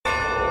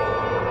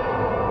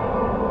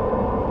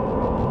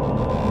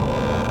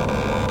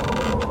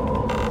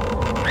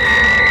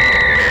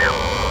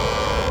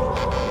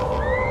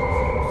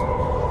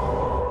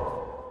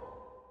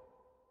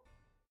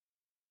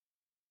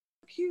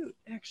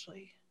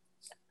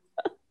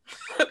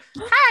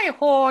Hi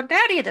ho,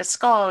 Daddy the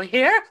Skull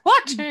here,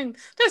 watching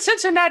the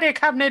Cincinnati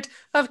Cabinet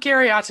of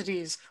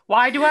Curiosities.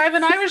 Why do I have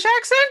an Irish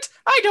accent?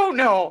 I don't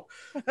know.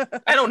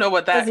 I don't know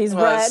what Because that he's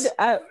red.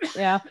 was.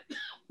 Yeah.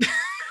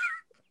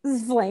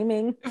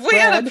 Flaming If we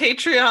had a red.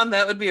 Patreon,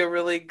 that would be a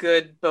really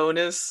good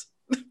bonus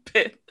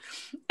bit.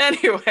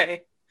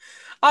 Anyway,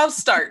 I'll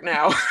start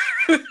now.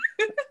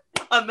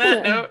 On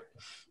that note,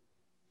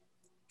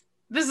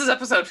 this is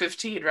episode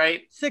 15,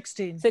 right?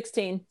 16.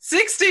 16.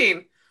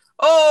 16.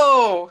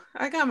 Oh,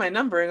 I got my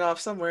numbering off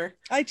somewhere.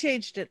 I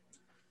changed it.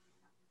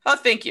 Oh,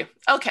 thank you.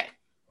 Okay.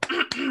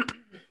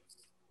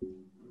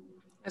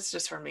 It's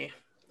just for me.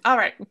 All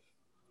right.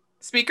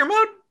 Speaker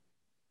mode?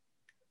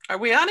 Are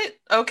we on it?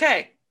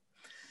 Okay.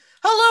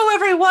 Hello,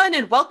 everyone,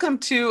 and welcome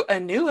to a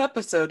new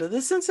episode of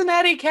the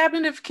Cincinnati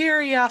Cabinet of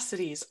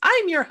Curiosities.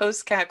 I'm your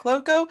host, Kat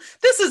Cloco.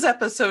 This is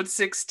episode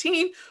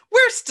 16.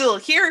 We're still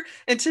here,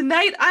 and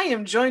tonight I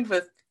am joined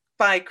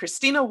by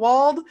Christina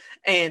Wald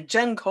and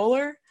Jen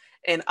Kohler,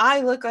 and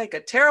I look like a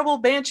terrible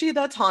banshee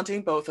that's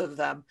haunting both of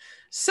them.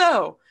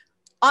 So,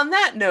 on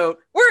that note,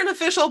 we're an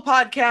official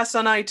podcast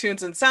on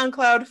iTunes and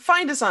SoundCloud.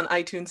 Find us on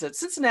iTunes at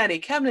Cincinnati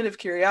Cabinet of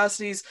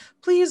Curiosities.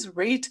 Please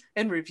rate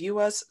and review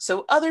us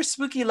so other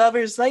spooky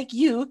lovers like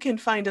you can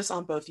find us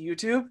on both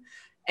YouTube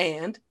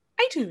and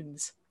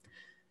iTunes.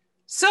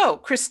 So,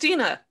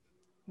 Christina,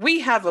 we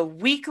have a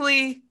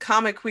weekly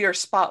comic we are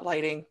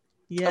spotlighting of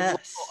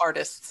Yes. local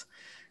artists.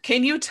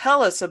 Can you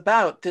tell us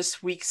about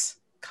this week's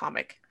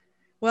comic?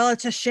 Well,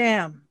 it's a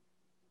sham.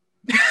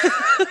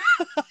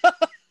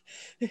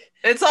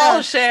 It's all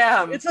a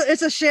sham. It's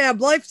a sham.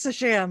 Life's a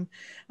sham.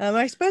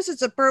 I suppose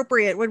it's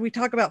appropriate when we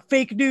talk about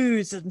fake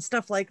news and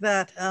stuff like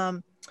that.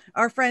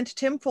 Our friend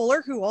Tim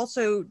Fuller, who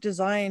also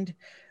designed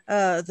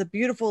the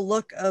beautiful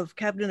look of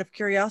Cabinet of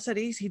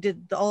Curiosities, he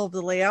did all of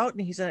the layout,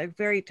 and he's a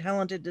very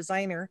talented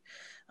designer.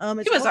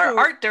 He was our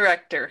art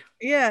director.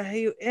 Yeah,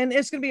 and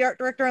it's going to be art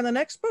director on the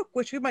next book,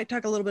 which we might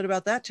talk a little bit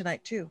about that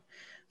tonight too.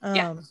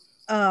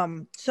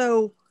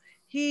 So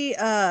he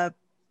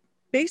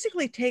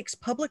basically takes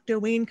public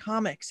domain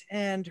comics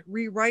and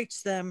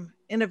rewrites them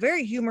in a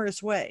very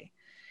humorous way.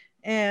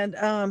 And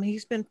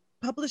he's been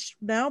published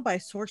now by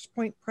Source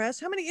Point Press.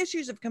 How many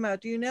issues have come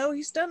out? Do you know?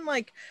 He's done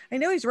I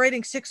know he's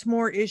writing 6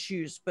 more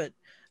issues, but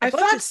I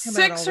thought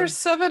 6 or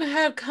 7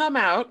 had come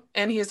out,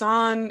 and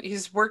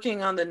he's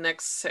working on the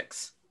next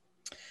 6.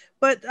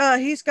 But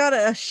he's got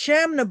a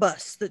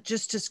Shamnibus that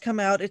just has come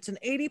out. It's an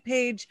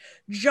 80-page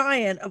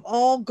giant of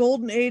all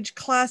Golden Age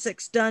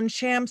classics done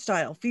sham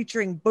style,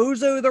 featuring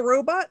Bozo the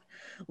Robot,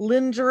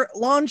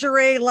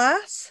 Lingerie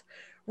Lass,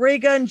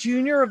 Raygun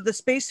Jr. of the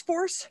Space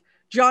Force,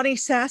 Johnny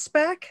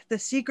Sassback, The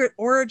Secret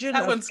Origin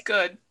that of one's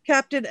good.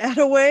 Captain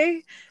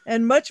Attaway,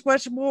 and much,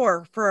 much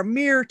more for a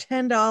mere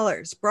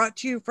 $10. Brought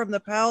to you from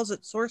the pals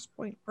at Source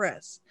Point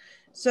Press.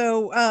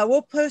 So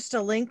we'll post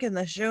a link in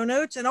the show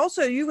notes, and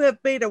also you have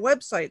made a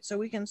website, so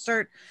we can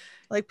start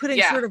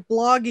putting sort of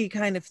bloggy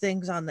kind of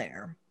things on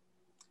there.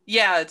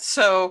 Yeah.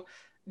 So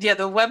the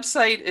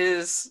website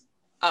is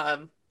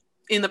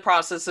in the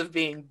process of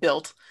being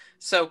built,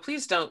 so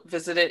please don't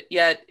visit it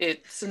yet.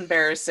 It's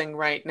embarrassing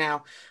right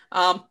now.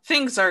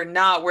 Things are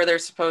not where they're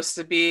supposed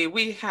to be.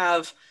 We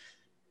have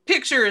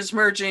pictures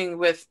merging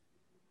with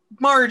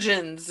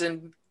margins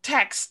and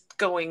text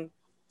going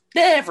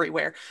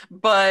everywhere.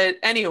 But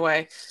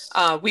anyway,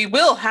 we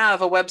will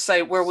have a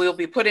website where we'll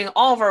be putting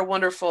all of our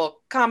wonderful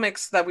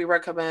comics that we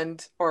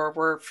recommend or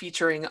we're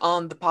featuring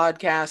on the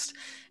podcast,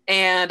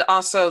 and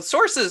also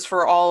sources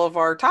for all of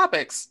our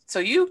topics. So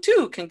you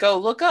too can go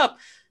look up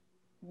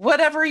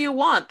whatever you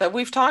want that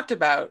we've talked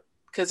about,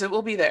 because it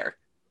will be there.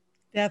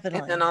 Definitely.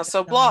 And then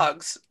also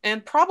blogs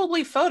and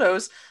probably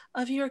photos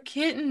of your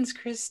kittens,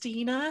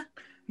 Christina.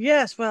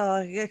 Yes, well,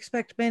 I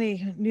expect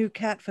many new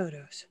cat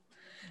photos.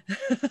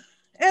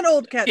 And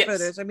old cat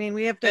photos. I mean,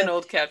 we have to. And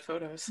old cat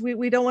photos.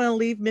 We don't want to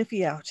leave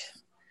Miffy out.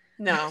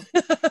 No.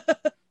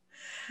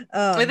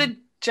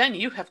 Jen,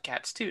 you have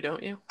cats too,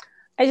 don't you?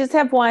 I just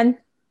have one,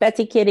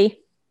 Betsy Kitty.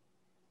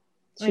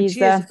 She is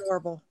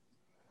adorable.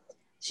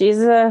 She's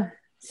a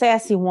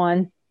sassy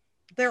one.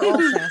 They're all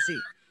sassy.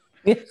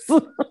 Yes.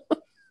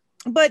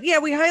 But yeah,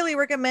 we highly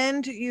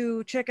recommend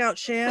you check out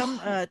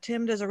Sham.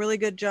 Tim does a really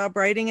good job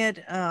writing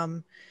it.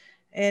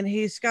 And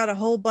he's got a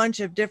whole bunch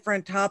of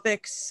different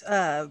topics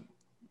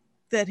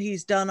that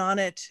he's done on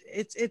it.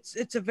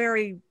 It's a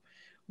very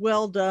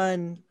well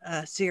done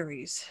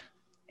series.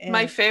 And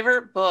my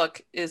favorite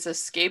book is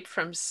Escape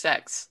from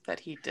Sex that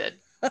he did.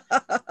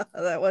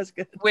 That was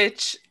good.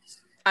 Which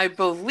I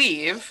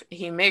believe,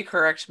 he may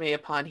correct me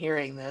upon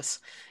hearing this,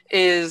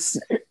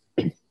 is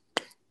I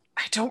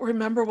don't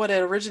remember what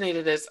it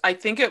originated as. I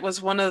think it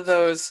was one of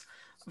those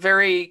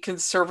very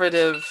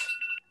conservative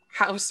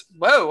house.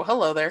 Whoa,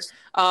 hello there.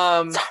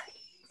 Sorry.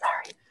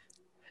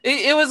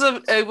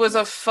 It was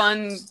a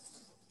fun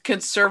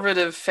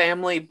conservative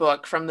family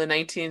book from the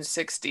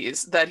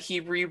 1960s that he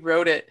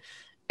rewrote it,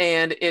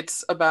 and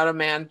it's about a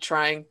man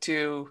trying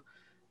to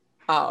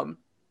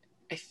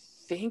I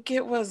think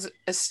it was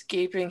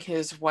escaping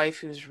his wife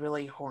who's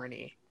really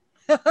horny.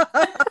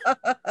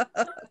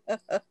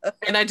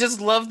 And I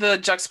just love the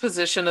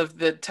juxtaposition of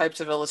the types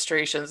of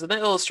illustrations. And the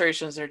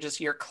illustrations are just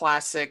your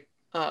classic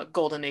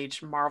Golden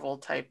Age Marvel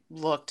type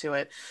look to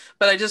it.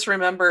 But I just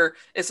remember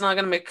it's not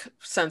going to make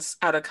sense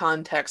out of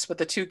context, but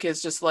the two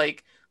kids just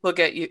like look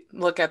at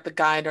the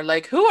guy and are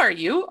like, "Who are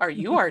you? Are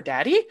you our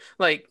daddy?"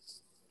 Like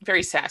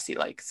very sassy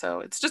like. So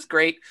it's just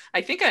great.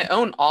 I think I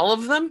own all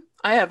of them.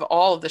 I have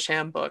all of the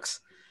Sham books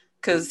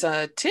because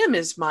Tim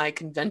is my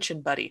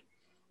convention buddy.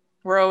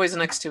 We're always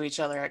next to each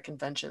other at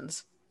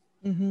conventions.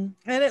 And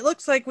it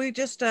looks like we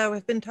just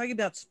have been talking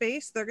about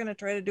space. They're going to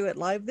try to do it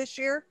live this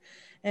year,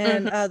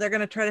 and they're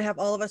going to try to have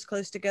all of us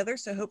close together.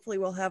 So hopefully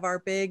we'll have our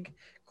big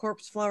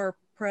Corpse Flower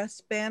Press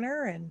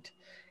banner and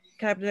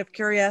Cabinet of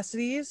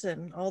Curiosities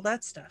and all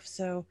that stuff.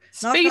 So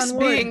space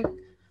being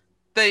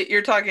that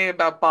you're talking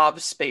about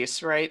Bob's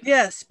Space, right?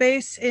 Yeah,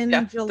 space in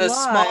July. The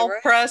small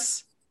right?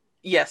 press.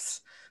 Yes.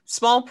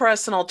 Small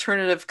Press and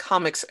Alternative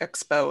Comics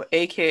Expo,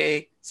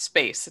 aka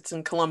Space. It's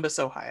in Columbus,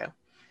 Ohio.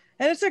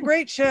 And it's a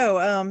great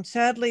show.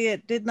 Sadly,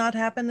 it did not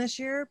happen this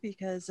year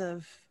because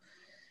of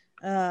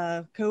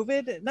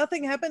COVID.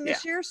 Nothing happened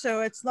this year,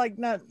 so it's like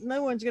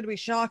no one's going to be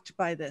shocked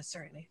by this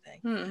or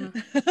anything.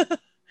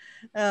 But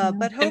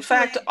hopefully... in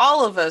fact,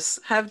 all of us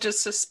have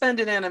just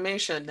suspended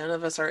animation. None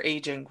of us are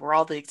aging. We're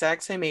all the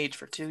exact same age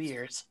for 2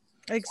 years.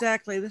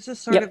 Exactly. This is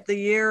sort of the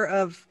year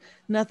of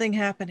nothing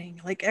happening.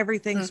 Like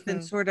everything's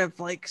been sort of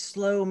like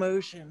slow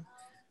motion.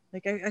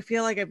 Like I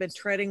feel like I've been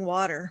treading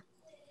water.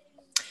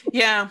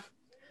 Yeah.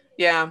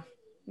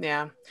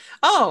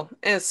 Oh,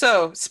 and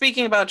so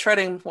speaking about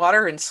treading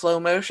water in slow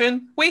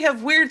motion, we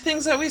have weird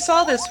things that we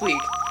saw this week.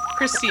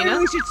 Christina, maybe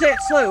we should say it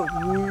slow.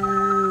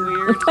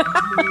 Weird.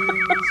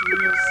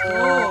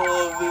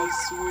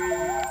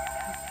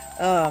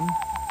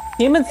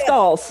 Human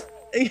skulls.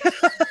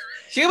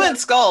 Human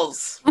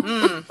skulls.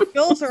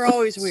 Skulls are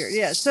always weird.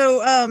 Yeah.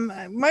 So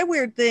my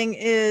weird thing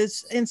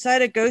is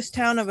inside a ghost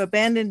town of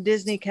abandoned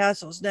Disney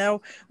castles.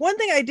 Now, one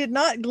thing I did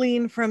not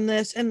glean from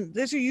this, and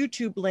there's a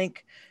YouTube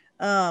link.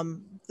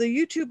 The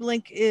YouTube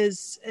link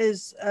is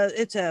it's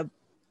a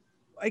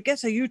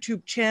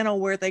YouTube channel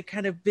where they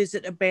kind of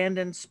visit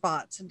abandoned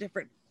spots in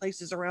different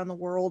places around the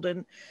world.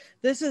 And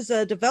this is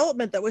a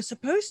development that was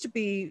supposed to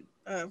be,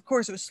 of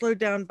course, it was slowed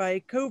down by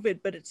COVID,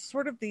 but it's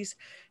sort of these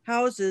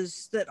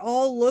houses that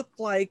all look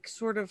like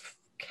sort of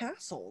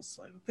castles.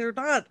 They're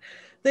not,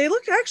 they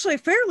look actually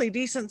fairly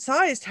decent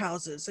sized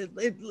houses.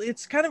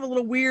 It's kind of a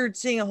little weird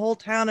seeing a whole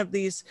town of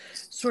these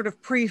sort of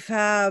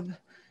prefab,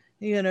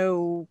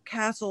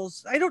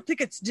 castles. I don't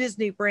think it's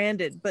Disney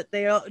branded, but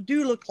they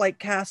do look like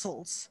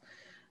castles.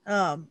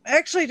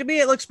 Actually, to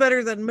me, it looks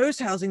better than most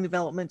housing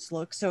developments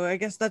look. So I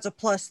guess that's a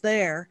plus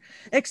there.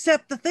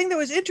 Except the thing that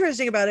was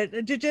interesting about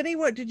it, did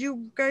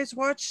you guys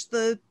watch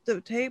the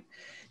tape?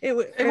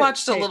 I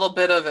watched a little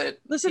bit of it.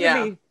 Listen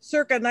to me,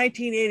 circa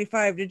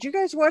 1985. Did you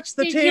guys watch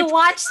the tape? Did you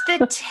watch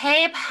the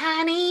tape,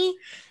 honey?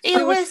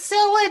 It was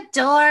so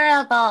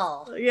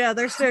adorable. Yeah,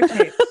 there's no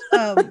tapes.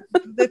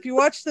 If you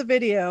watch the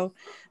video,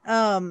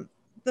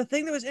 the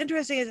thing that was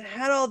interesting is it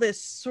had all this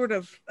sort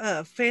of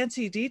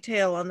fancy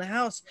detail on the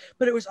house,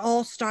 but it was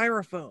all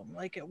styrofoam.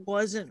 Like it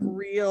wasn't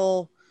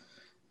real.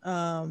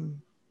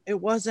 It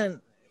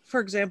wasn't, for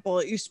example,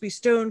 it used to be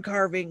stone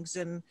carvings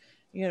and,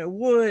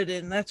 wood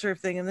and that sort of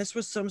thing. And this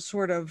was some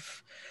sort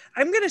of,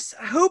 I'm going to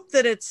hope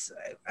that it's,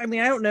 I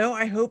don't know.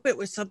 I hope it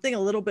was something a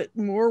little bit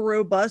more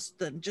robust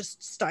than just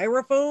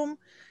styrofoam.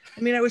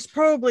 It was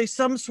probably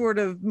some sort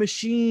of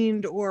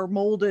machined or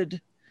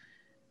molded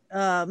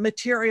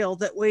material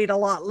that weighed a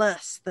lot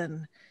less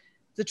than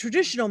the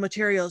traditional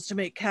materials to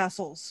make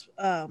castles.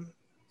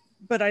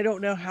 But I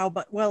don't know how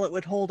well it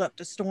would hold up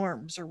to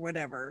storms or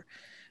whatever.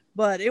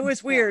 But it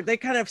was weird. They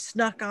kind of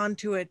snuck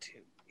onto it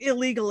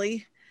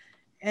illegally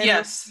and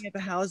looking at the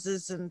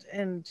houses,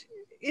 and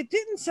it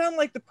didn't sound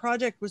like the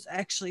project was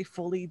actually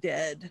fully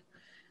dead.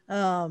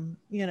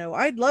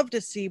 I'd love to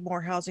see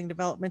more housing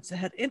developments that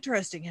had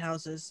interesting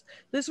houses.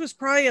 This was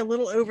probably a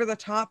little over the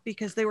top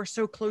because they were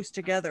so close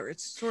together.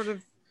 It's sort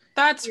of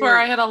That's where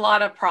I had a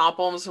lot of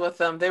problems with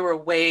them. They were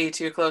way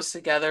too close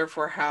together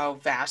for how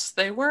vast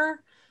they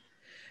were,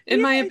 in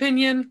my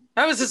opinion.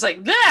 I was just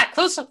like,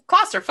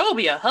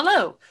 claustrophobia.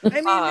 Hello.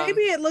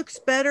 Maybe it looks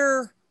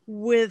better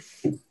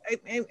with,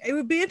 it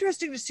would be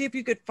interesting to see if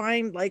you could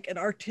find like an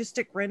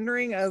artistic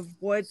rendering of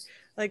what,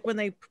 like when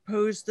they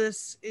proposed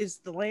this is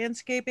the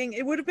landscaping.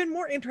 It would have been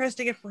more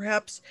interesting if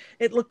perhaps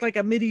it looked like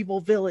a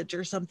medieval village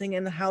or something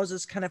and the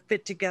houses kind of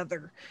fit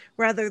together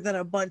rather than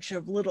a bunch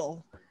of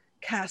little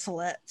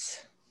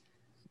castleettes.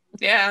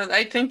 Yeah,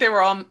 I think they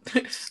were all,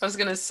 I was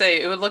going to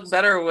say, it would look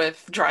better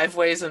with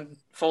driveways and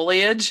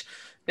foliage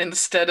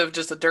instead of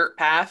just a dirt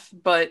path.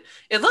 But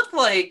it looked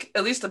like,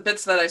 at least the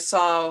bits that I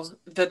saw,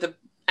 that the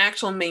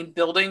actual main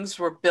buildings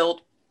were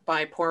built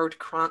by poured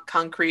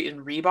concrete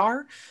and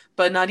rebar,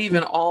 but not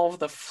even all of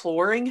the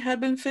flooring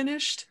had been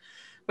finished,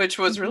 which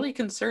was really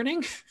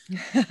concerning.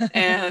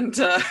 And,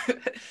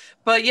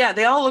 but yeah,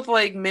 they all look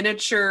like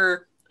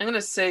miniature, I'm going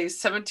to say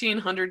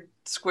 1,700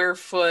 square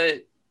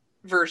foot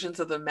versions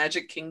of the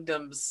Magic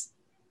Kingdom's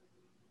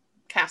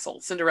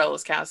castle,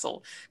 Cinderella's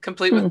castle,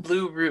 complete with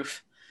blue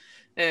roof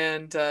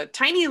and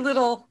tiny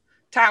little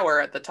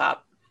tower at the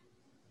top.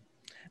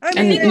 I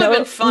I mean, think it would have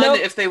been fun no-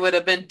 if they would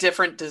have been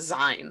different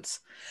designs,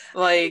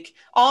 like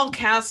all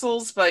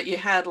castles, but you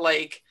had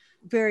like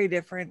very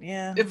different.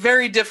 Yeah.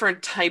 very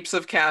different types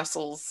of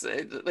castles,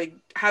 like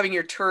having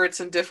your turrets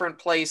in different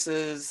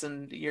places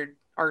and your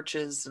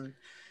arches and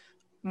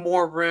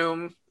more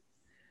room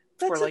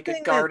for That's the like a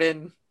thing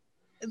garden.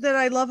 that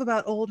I love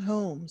about old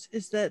homes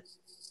is that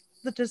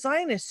the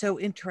design is so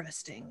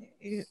interesting.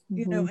 You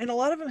know, and a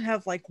lot of them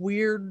have like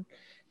weird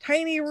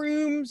tiny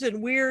rooms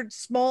and weird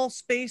small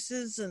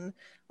spaces and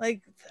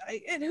like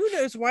and who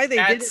knows why they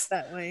did it Cats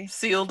that way.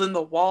 sealed in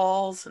the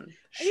walls and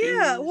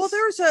Yeah, well,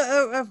 shoes. there's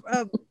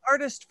a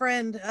artist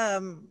friend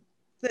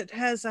that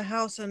has a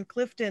house in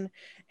Clifton,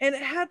 and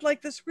it had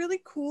like this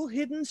really cool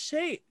hidden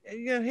shape,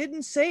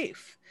 hidden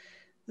safe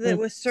that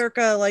was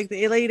circa like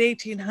the late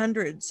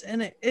 1800s,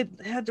 and it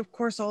had, of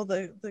course, all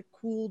the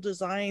cool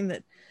design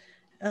that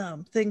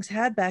things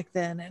had back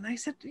then. And I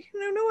said,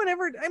 no one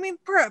ever. I mean,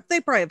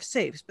 they probably have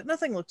safes, but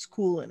nothing looks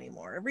cool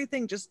anymore.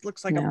 Everything just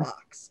looks like a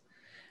box.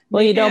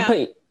 Well, you don't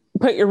Yeah.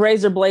 put your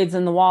razor blades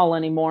in the wall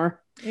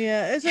anymore.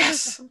 Yeah,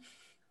 Yes.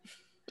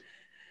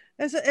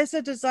 as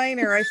a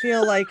designer, I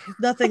feel like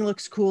nothing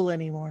looks cool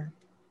anymore.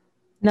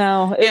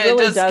 No, it Yeah, really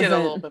it does doesn't. get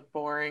a little bit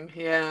boring.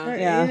 Yeah.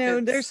 Yeah.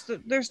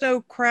 There's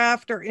no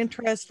craft or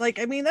interest. Like,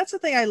 I mean, that's the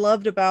thing I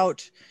loved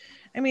about,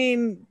 I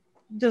mean,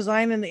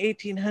 design in the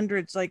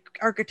 1800s, like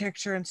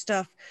architecture and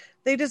stuff.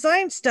 They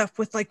designed stuff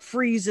with like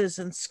friezes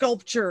and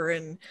sculpture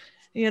and,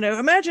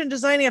 imagine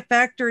designing a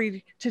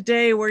factory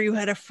today where you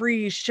had a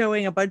frieze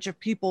showing a bunch of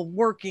people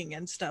working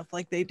and stuff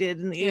like they did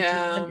in the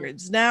Yeah.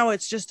 1800s. Now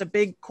it's just a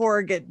big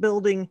corrugate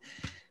building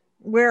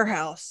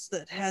warehouse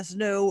that has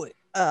no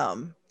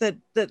that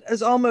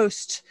is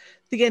almost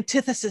the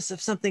antithesis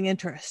of something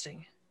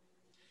interesting.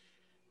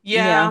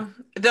 Yeah.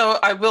 Though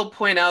I will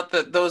point out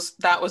that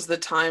that was the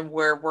time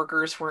where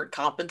workers weren't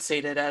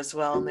compensated as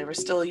well and they were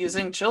still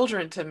using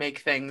children to make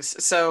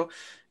things. So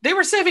they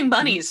were saving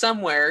money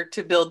somewhere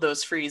to build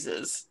those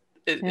freezes.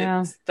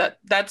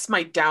 That's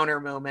my downer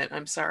moment.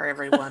 I'm sorry,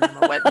 everyone.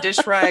 I'm a wet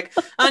dish rag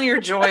on your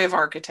joy of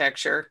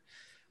architecture.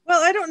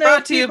 Well, I don't know.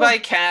 Brought to you by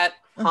Kat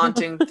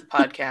haunting the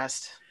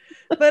podcast.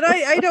 But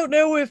I don't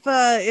know if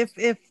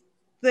the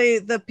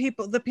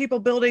people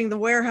building the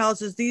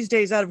warehouses these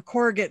days out of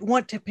corrugate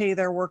want to pay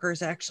their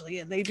workers actually,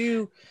 and they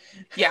do.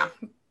 Yeah,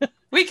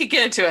 we could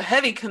get into a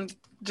heavy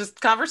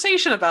just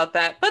conversation about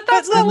that, but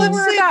that's not what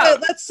we're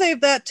about. Let's save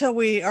that till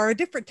we are a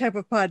different type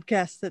of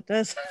podcast that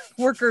does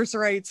workers'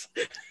 rights.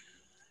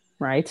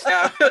 Right.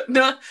 Yeah,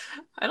 no,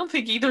 I don't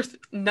think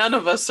none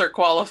of us are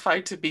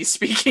qualified to be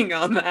speaking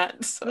on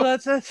that. So. Well,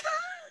 that's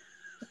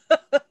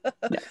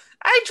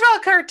I draw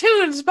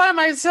cartoons by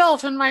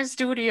myself in my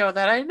studio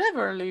that I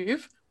never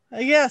leave.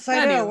 Yes,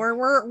 I know. Anyway.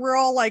 We're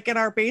all like in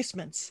our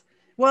basements.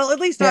 Well, at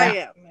least I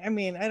am. I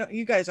mean, I don't.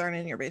 You guys aren't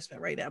in your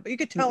basement right now, but you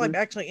could tell I'm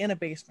actually in a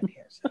basement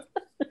here. So.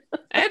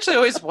 I actually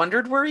always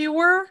wondered where you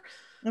were.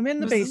 I'm in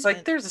the It's basement.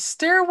 like there's a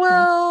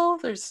stairwell.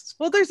 There's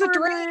a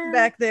drain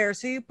back there,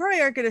 so you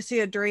probably aren't going to see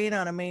a drain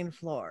on a main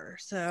floor.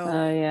 So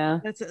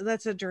yeah,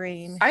 that's a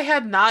drain. I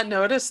had not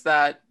noticed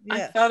that.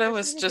 Yes, I thought it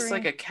was just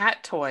like a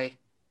cat toy.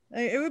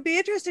 It would be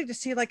interesting to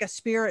see like a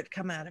spirit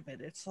come out of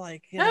it. It's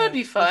like that would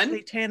be fun.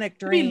 Satanic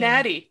drain. It'd be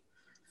natty.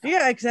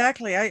 Yeah,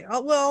 exactly.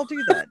 I'll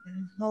do that.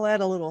 I'll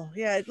add a little.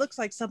 Yeah, it looks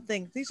like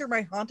something. These are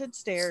my haunted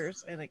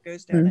stairs, and it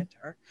goes down into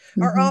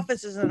our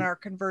office is in our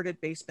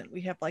converted basement.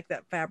 We have like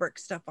that fabric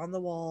stuff on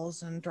the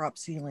walls and drop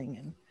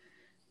ceiling,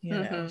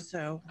 and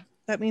so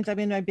that means I'm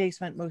in my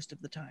basement most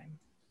of the time.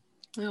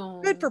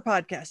 Oh. Good for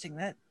podcasting.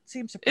 That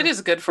seems. It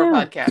is good for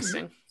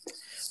podcasting.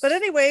 But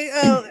anyway,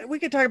 we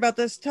could talk about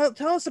this. Tell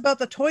us about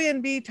the Toy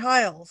and Bee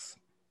tiles.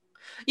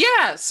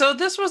 Yeah, so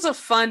this was a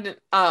fun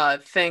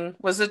thing,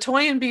 was the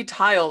Toy and Bee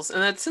tiles,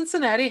 and that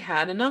Cincinnati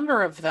had a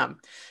number of them.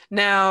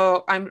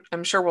 Now,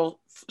 I'm sure we'll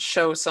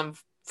show some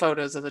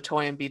photos of the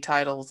Toy and Bee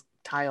tiles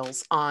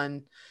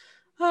on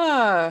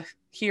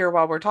here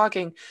while we're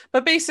talking.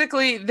 But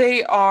basically,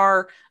 they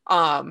are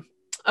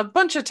a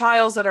bunch of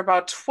tiles that are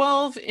about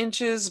 12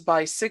 inches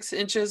by 6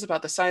 inches,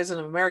 about the size of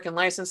an American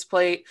license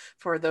plate.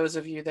 For those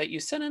of you that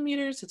use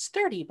centimeters, it's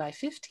 30 by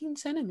 15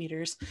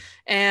 centimeters.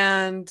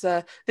 And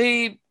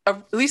they,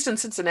 at least in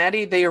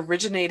Cincinnati, they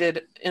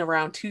originated in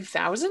around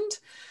 2000.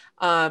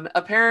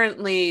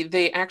 Apparently,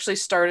 they actually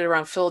started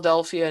around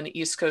Philadelphia and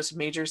East Coast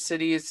major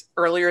cities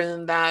earlier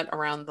than that,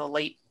 around the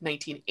late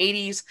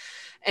 1980s.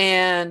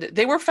 And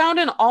they were found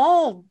in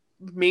all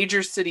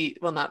major city,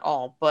 well, not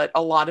all, but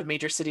a lot of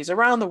major cities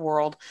around the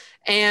world,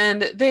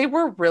 and they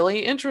were really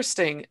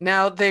interesting.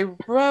 Now they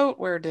wrote,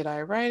 where did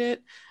I write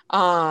it?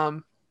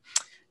 The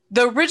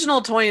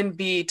original Toy and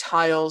Bee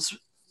tiles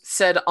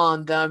said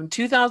on them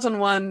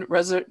 2001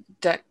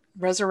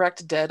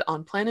 resurrect dead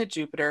on planet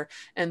Jupiter,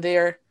 and they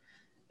are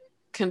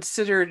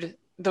considered,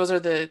 those are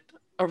the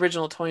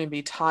original Toy and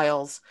Bee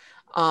tiles.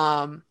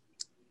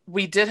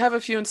 We did have a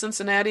few in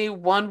Cincinnati.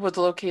 One was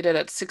located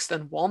at 6th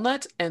and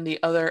Walnut, and the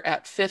other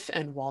at 5th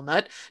and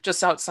Walnut,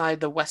 just outside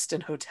the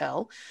Westin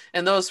Hotel.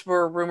 And those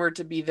were rumored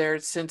to be there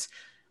since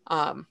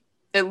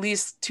at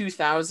least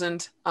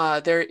 2000.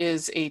 There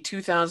is a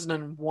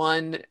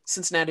 2001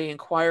 Cincinnati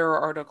Enquirer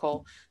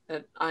article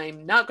that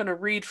I'm not going to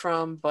read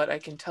from, but I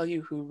can tell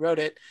you who wrote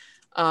it.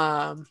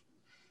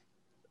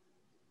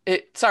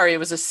 It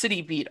was a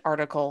City Beat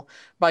article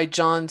by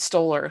John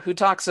Stoller, who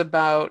talks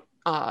about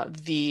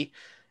the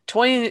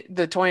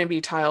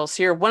Toynbee tiles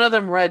here. One of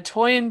them read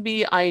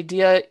Toynbee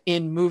idea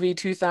in movie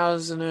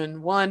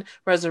 2001,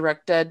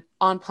 Resurrect Dead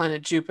on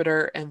Planet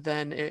Jupiter, and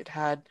then it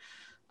had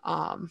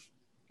a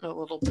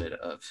little bit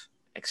of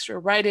extra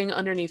writing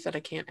underneath that I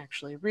can't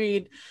actually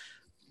read.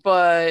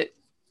 But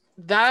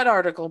that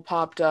article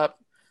popped up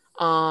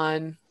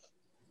on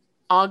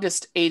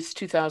August 8th,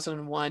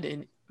 2001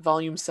 in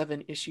Volume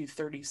 7, Issue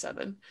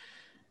 37.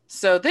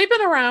 So they've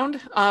been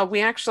around.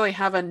 We actually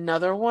have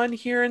another one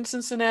here in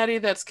Cincinnati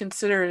that's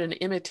considered an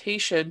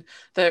imitation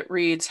that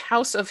reads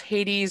House of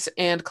Hades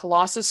and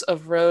Colossus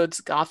of Rhodes,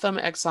 Gotham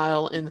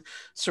Exile in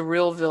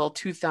Surrealville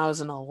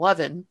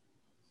 2011.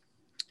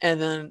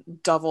 And then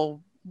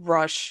Double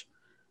Rush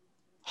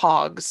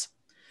Hogs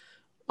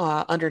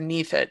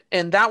underneath it.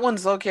 And that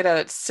one's located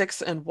at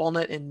 6th and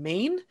Walnut in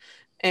Maine.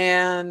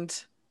 And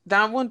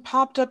that one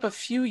popped up a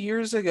few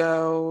years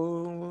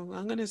ago.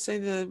 I'm going to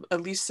say at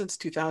least since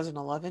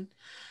 2011.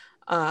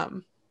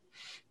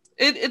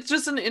 It's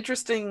just an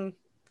interesting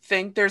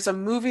thing. There's a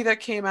movie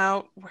that came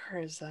out.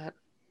 Where is that?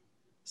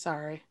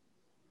 Sorry.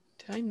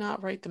 Did I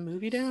not write the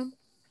movie down?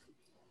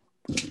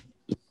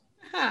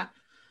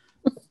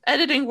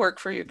 Editing work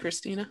for you,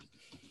 Christina.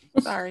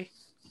 Sorry.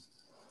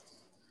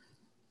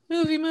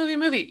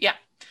 Movie. Yeah.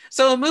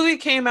 So a movie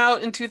came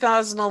out in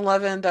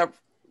 2011 that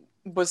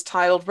was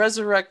titled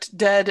Resurrect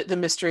Dead, The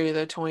Mystery of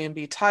the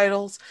Toynbee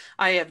Tiles.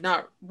 I have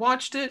not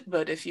watched it,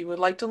 but if you would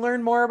like to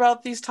learn more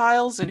about these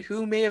tiles and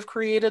who may have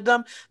created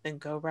them, then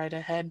go right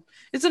ahead.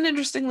 It's an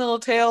interesting little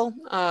tale.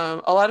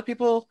 A lot of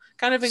people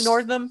kind of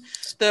ignored them.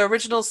 The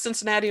original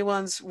Cincinnati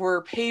ones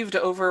were paved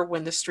over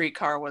when the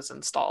streetcar was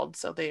installed,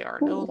 so they are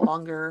no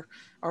longer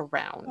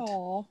around.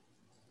 Aww.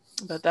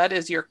 But that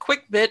is your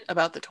quick bit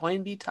about the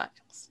Toynbee tiles.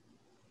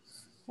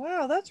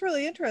 Wow, that's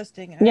really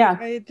interesting. Yeah.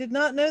 I did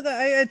not know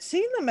that. I had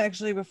seen them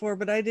actually before,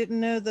 but I didn't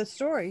know the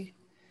story.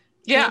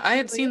 Yeah, That's I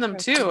had really seen them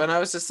interesting. too, and I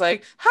was just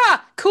like,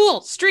 ha,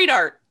 cool, street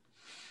art.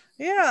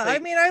 Yeah, I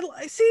Like- mean,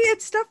 I see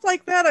it's stuff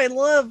like that. I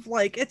love,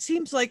 like, it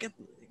seems like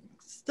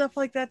stuff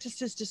like that just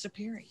is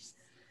disappearing.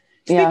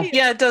 Yeah. Speaking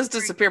Yeah, it does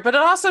disappear, but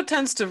it also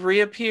tends to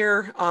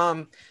reappear.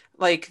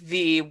 Like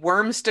the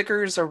worm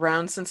stickers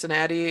around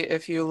Cincinnati,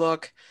 if you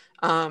look,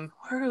 where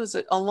was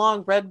it?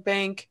 Along Red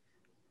Bank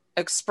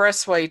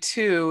Expressway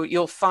 2,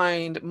 you'll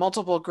find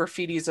multiple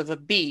graffitis of a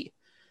bee.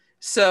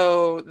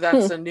 So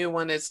that's a new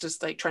one. It's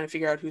just like trying to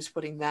figure out who's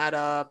putting that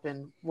up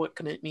and what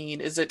can it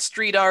mean. Is it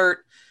street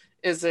art?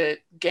 Is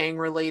it gang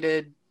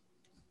related?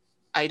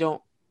 I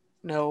don't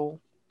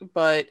know.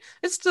 But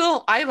it's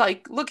still, I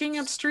like looking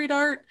at street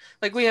art.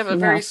 Like we have a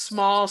very Yeah.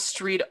 small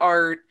street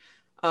art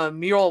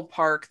mural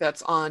park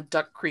that's on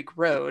Duck Creek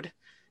Road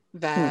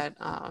that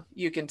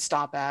you can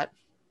stop at.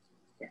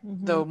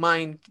 Mhm. Though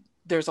mine,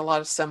 there's a lot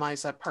of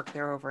semis that park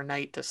there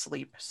overnight to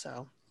sleep.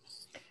 So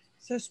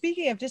So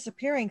speaking of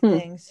disappearing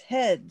things,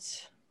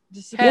 heads.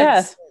 Yeah.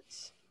 Heads.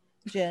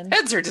 Jen.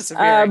 heads are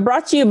disappearing.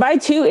 Brought to you by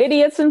two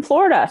idiots in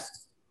Florida.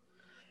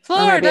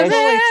 Florida maybe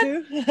I man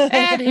Only two?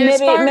 and his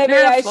Maybe partner,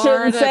 I shouldn't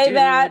Florida say dude.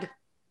 that.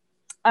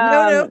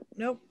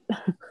 Nope.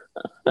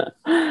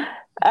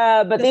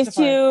 But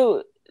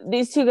Justify.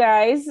 these two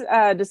guys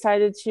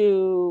decided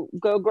to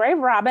go grave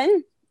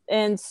robbing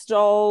and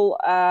stole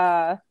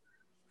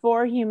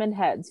 4 human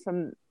heads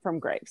from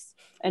graves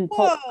in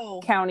Polk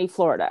Whoa. County,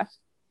 Florida.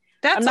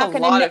 That's I'm not a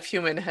gonna lot na- of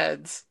human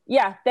heads.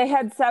 Yeah, they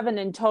had 7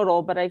 in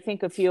total, but I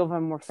think a few of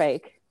them were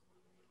fake.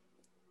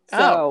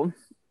 So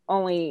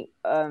only,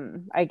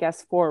 I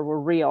guess 4 were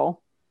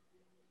real.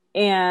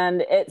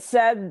 And it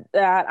said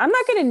that I'm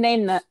not going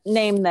to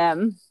name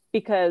them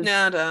because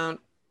No,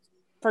 don't.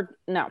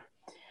 no,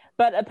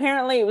 but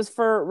apparently it was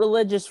for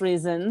religious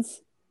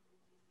reasons.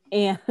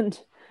 And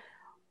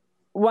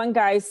one of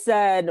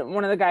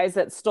the guys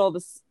that stole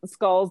the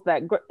skulls,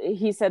 that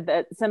he said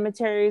that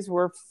cemeteries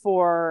were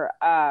for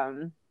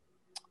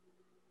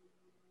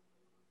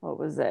what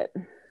was it?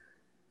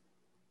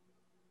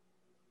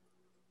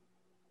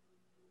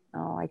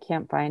 Oh, I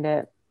can't find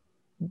it.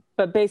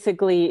 But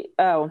basically,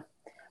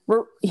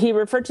 he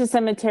referred to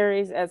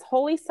cemeteries as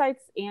holy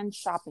sites and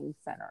shopping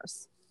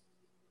centers.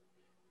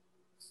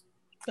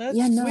 That's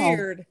Yeah, no.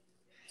 weird.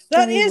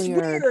 That Very is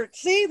weird. weird.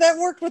 See, that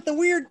worked with the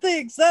weird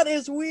things. That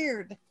is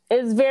weird.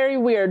 It's very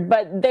weird,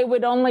 but they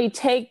would only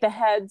take the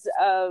heads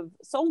of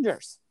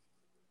soldiers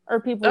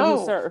or people Oh.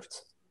 who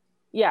served.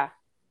 Yeah,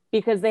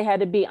 because they had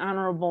to be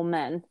honorable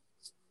men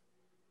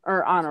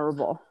or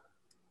honorable.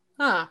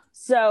 Huh.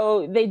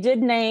 So they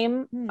did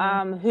name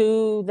Hmm.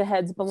 who the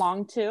heads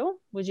belonged to.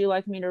 Would you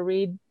like me to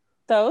read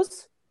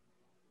those?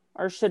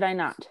 Or should I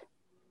not?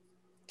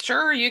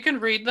 Sure, you can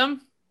read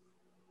them.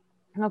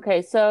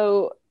 Okay,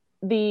 so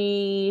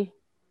they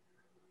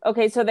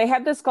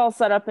had the skull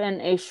set up in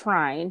a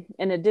shrine.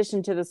 In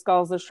addition to the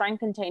skulls, the shrine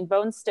contained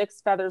bones,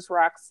 sticks, feathers,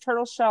 rocks,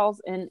 turtle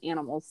shells, and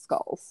animal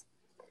skulls.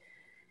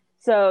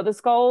 So the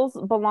skulls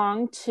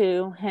belong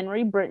to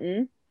Henry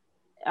Britton,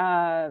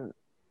 born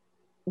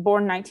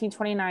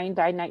 1929,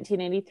 died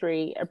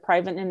 1983, a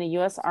private in the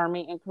U.S.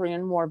 Army and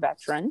Korean War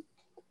veteran.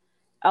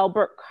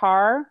 Albert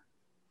Carr,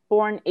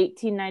 born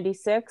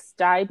 1896,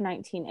 died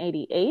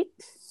 1988.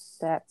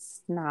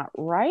 That's not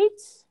right.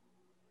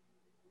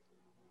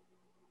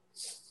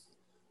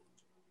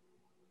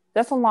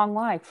 That's a long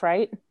life,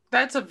 right?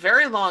 That's a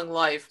very long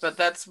life, but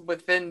that's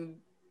within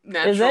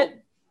natural. Is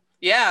it?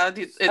 Yeah,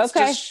 it's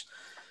okay. Just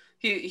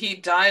he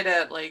died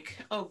at like,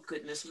 oh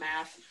goodness,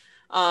 math.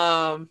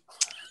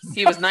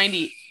 He was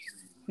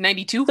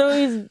 92. So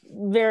he's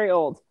very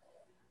old.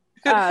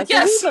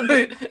 Yes,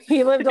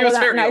 he lived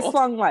a nice old.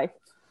 Long life.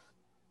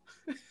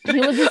 He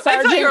was a sergeant.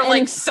 I thought you were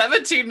like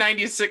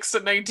 1796 to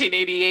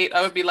 1988.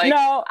 I would be like,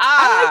 no.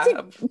 I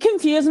like to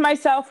confuse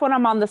myself when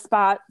I'm on the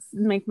spot,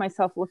 make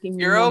myself looking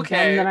more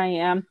okay than I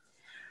am.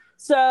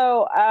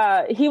 So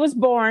he was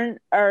born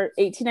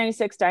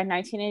 1896, died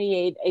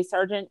 1988, a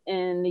sergeant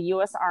in the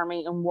U.S.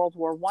 Army and World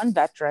War I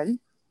veteran.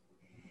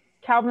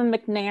 Calvin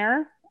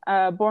McNair,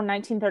 born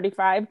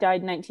 1935,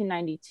 died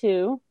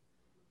 1992.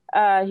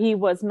 He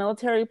was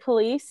military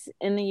police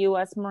in the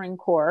U.S. Marine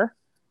Corps.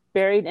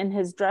 Buried in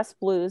his dress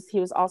blues. He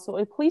was also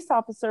a police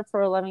officer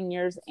for 11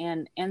 years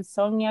in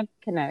Ansonia,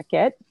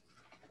 Connecticut.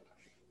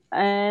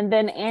 And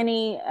then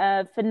Annie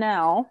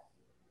Faniel.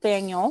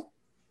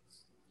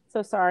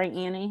 So sorry,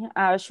 Annie.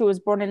 She was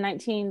born in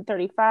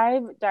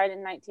 1935, died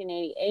in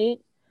 1988.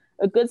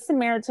 A good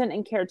Samaritan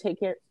and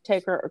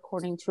caretaker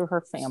according to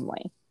her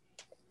family.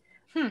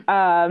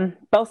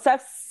 Both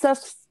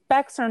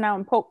suspects are now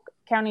in Polk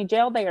County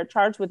Jail. They are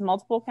charged with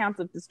multiple counts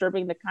of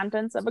disturbing the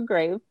contents of a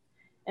grave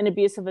and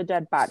abuse of a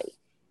dead body.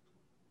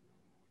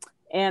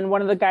 And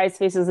one of the guys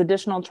faces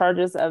additional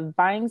charges of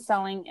buying,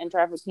 selling, and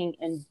trafficking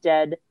in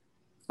dead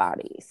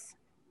bodies.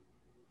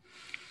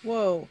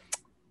 Whoa.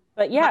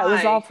 But yeah, It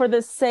was all for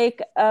the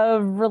sake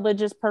of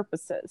religious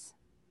purposes.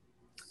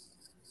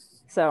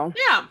 So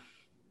yeah,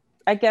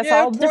 I guess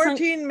all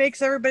quarantine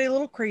makes everybody a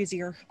little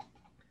crazier.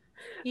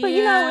 But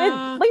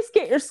at least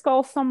get your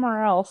skull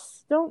somewhere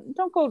else.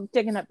 Don't go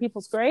digging up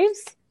people's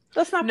graves.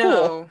 That's not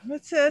cool.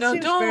 That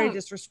seems very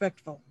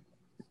disrespectful.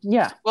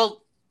 Yeah.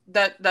 Well,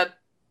 that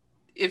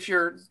if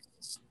you're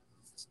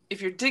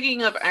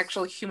digging up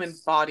actual human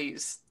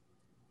bodies,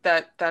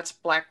 that's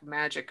black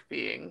magic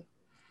being.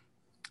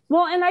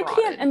 Well, and I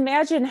can't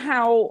imagine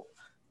how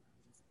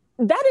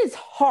that is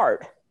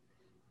hard.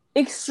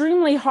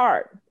 Extremely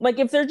hard. Like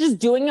if they're just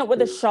doing it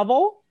with a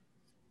shovel,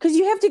 because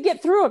you have to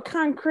get through a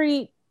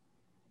concrete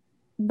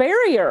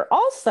barrier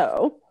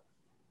also.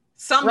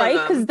 Some right? of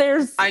them. Because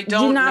there's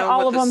do not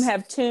all of them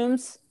have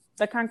tombs,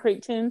 the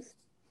concrete tombs.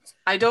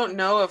 I don't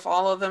know if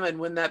all of them and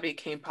when that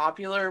became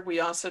popular. We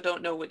also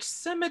don't know which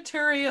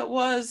cemetery it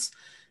was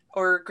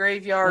or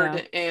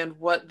graveyard and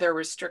what their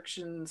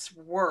restrictions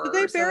were. Do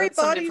they bury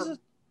bodies?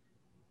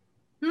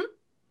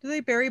 Do they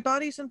bury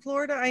bodies in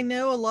Florida? I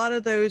know a lot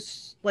of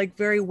those like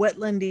very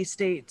wetlandy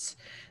states,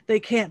 they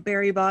can't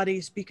bury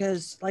bodies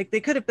because like they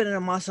could have been in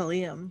a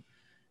mausoleum.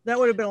 That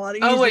would have been a lot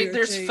easier. Oh wait,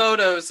 there's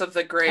photos of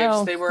the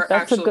graves. They were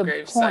actual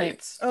grave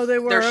sites. Oh, they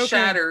were. They're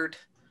shattered.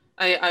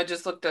 I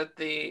just looked at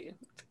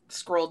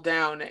scrolled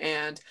down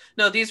and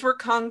no, these were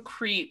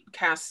concrete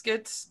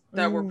caskets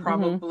that were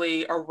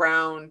probably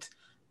around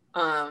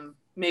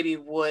maybe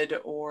wood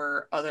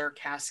or other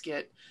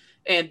casket,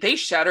 and they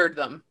shattered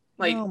them.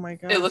 Like, oh my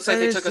God. It looks like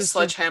they took a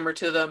sledgehammer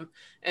to them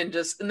and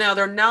just now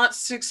they're not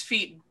 6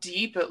 feet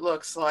deep. It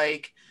looks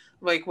like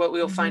what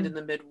we'll find in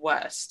the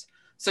Midwest.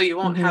 So you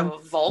won't have a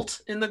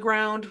vault in the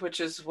ground, which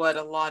is what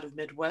a lot of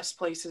Midwest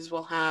places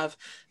will have.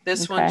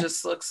 This one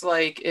just looks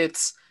like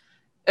it's,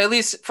 at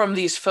least from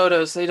these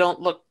photos, they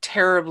don't look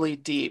terribly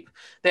deep.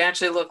 They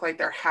actually look like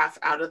they're half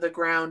out of the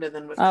ground and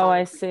then with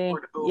I see.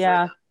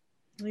 Yeah.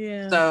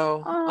 Yeah.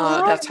 So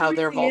that's how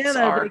their vaults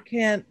are.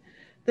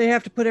 They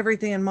have to put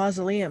everything in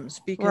mausoleums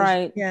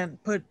because you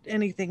can't put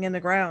anything in the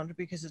ground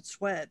because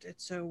it's wet.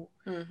 It's so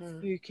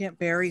you can't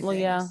bury things. Well,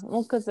 yeah.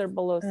 Well, because they're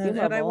below sea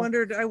level. And I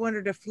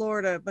wondered if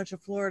a bunch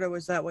of Florida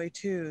was that way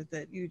too,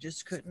 that you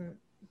just couldn't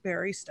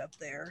bury stuff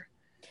there.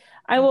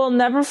 I will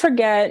never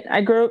forget.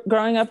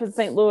 Growing up in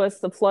St. Louis,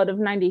 the flood of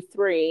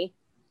 '93.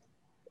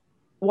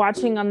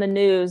 Watching on the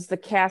news the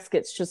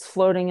caskets just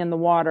floating in the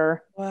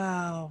water.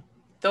 Wow.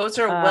 Those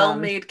are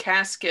well-made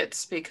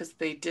caskets because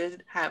they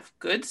did have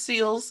good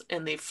seals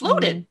and they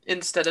floated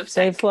instead of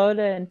sank. They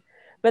floated.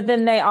 But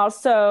then they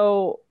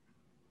also,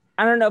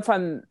 I don't know if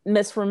I'm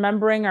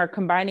misremembering or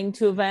combining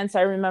two events.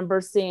 I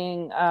remember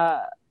seeing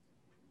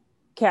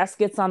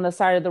caskets on the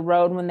side of the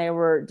road when they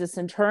were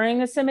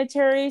disinterring a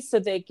cemetery so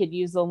they could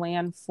use the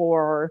land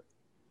for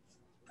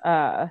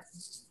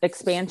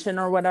expansion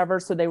or whatever.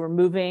 So they were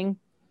moving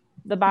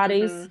the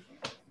bodies.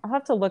 I'll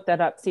have to look that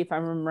up, see if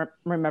I'm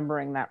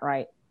remembering that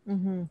right.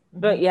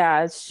 But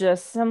yeah, it's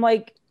just, I'm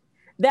like,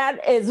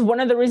 that is one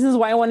of the reasons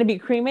why I want to be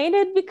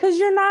cremated, because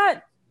you're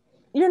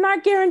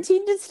not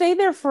guaranteed to stay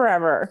there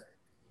forever.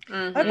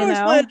 Mhm. I've always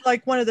wanted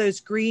like one of those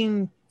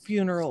green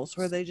funerals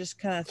where they just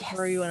kind of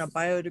throw you in a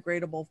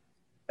biodegradable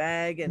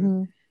bag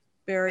and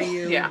bury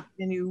you, Yeah.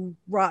 and you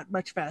rot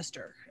much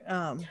faster.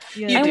 I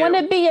want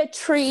to be a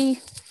tree.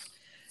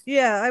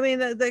 Yeah, I mean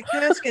the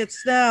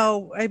caskets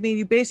now. I mean,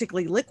 you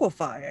basically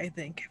liquefy. I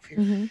think if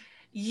you're.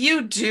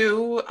 You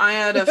do. I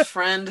had a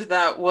friend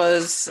that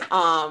was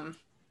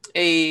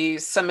a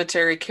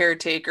cemetery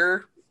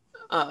caretaker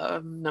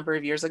a number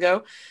of years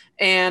ago,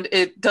 and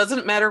it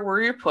doesn't matter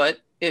where you're put.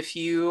 If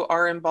you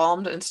are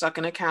embalmed and stuck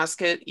in a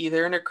casket,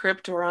 either in a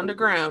crypt or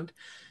underground,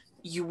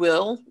 you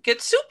will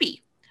get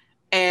soupy.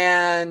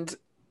 And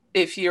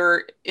if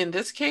you're in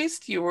this case,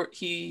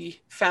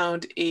 he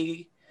found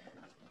a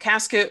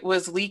casket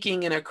was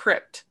leaking in a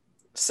crypt.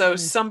 So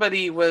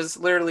somebody was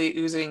literally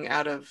oozing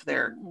out of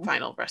their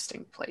final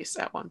resting place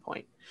at one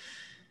point.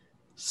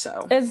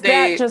 So is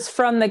that just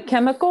from the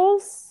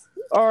chemicals,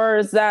 or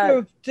is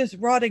that just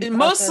rotting?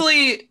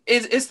 Mostly,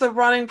 it's the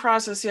rotting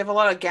process. You have a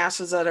lot of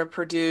gases that are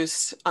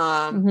produced,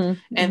 and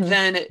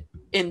then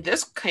in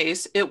this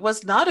case, it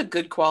was not a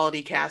good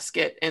quality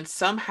casket, and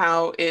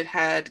somehow it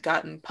had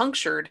gotten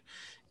punctured.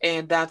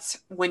 And that's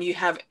when you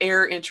have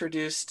air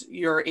introduced,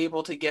 you're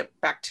able to get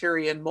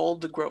bacteria and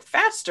mold to grow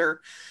faster.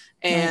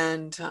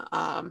 And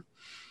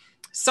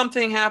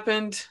something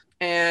happened,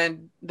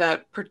 and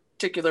that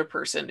particular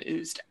person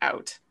oozed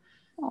out.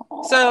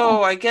 Aww.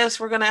 So I guess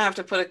we're going to have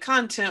to put a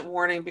content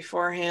warning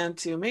beforehand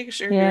to make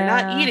sure you're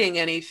not eating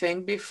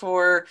anything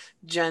before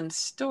Jen's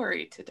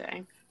story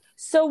today.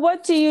 So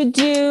what do you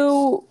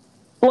do?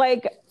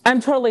 Like,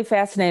 I'm totally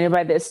fascinated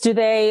by this. Do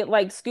they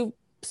like scoop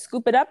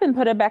it up and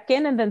put it back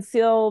in and then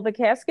seal the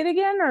casket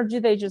again, or do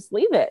they just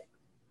leave it?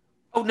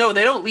 Oh no,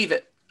 they don't leave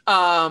it.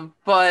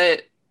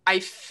 But I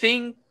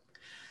think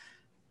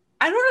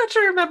I don't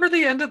actually remember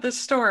the end of the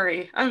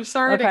story. I'm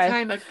sorry to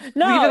kind of leave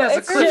it as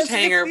a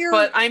cliffhanger,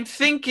 but I'm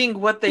thinking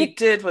what they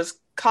did was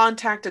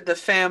contacted the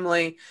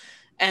family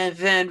and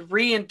then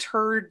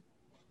reinterred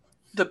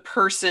the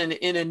person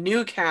in a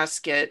new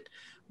casket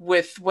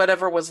with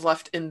whatever was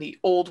left in the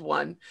old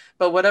one.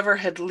 But whatever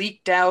had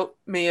leaked out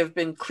may have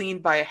been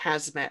cleaned by a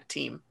hazmat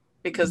team,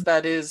 because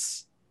that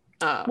is...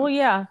 well,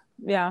 yeah.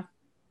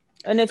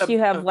 And if you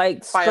have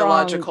like strong...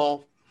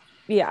 biological...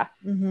 Yeah.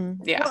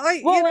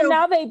 Yeah. Well, and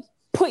now they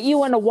put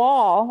you in a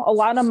wall. A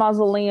lot of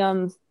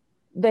mausoleums,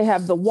 they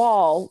have the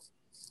wall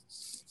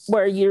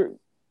where you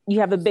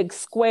have a big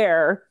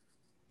square.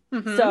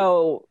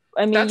 So,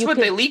 I mean... That's what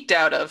they leaked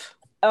out of.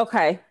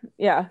 Okay.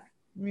 Yeah.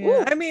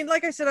 Yeah, I mean,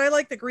 like I said, I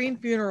like the green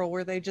funeral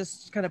where they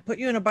just kind of put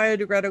you in a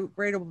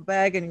biodegradable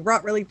bag and you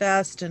rot really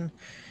fast, and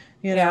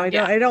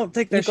I don't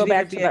think there should go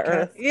back to the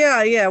earth.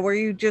 Where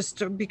you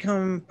just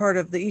become part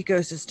of the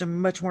ecosystem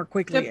much more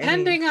quickly.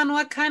 Depending on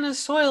what kind of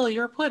soil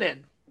you're put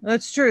in.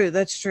 That's true.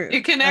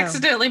 You can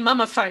accidentally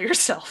mummify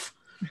yourself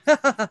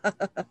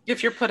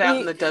if you're put out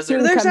in the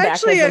desert. There's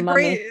actually a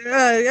great.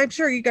 I'm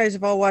sure you guys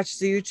have all watched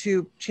the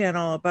YouTube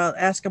channel about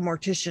Ask a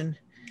Mortician.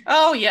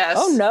 Oh yes.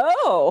 Oh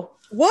no.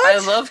 What?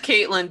 I love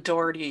Caitlin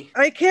Doherty.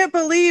 I can't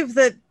believe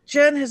that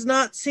Jen has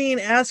not seen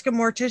Ask a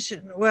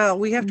Mortician. Well,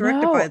 we have to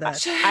rectify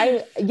that.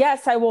 I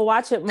will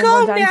watch it when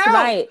we're done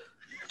tonight.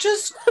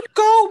 Just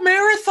go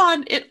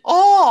marathon it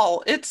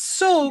all. It's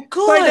so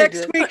good. By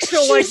next week,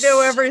 she'll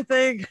know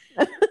everything.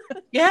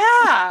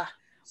 Yeah.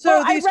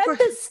 So I read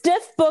the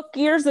Stiff book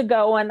years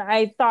ago, and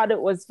I thought it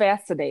was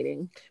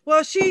fascinating.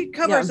 Well, she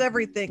covers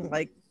everything,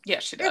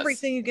 she does.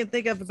 Everything you can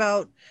think of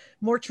about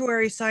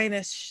mortuary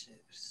science.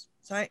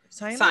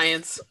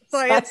 Science.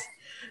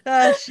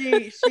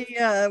 She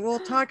will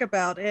talk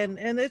about, and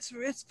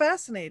it's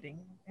fascinating.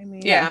 I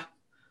mean,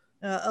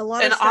 a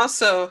lot. And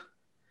also,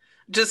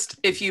 just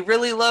if you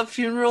really love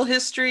funeral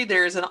history,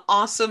 there's an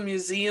awesome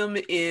museum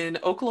in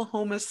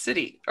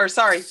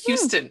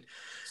Houston.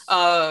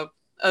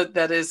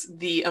 That is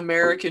the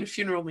American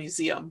Funeral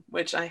Museum,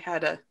 which I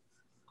had a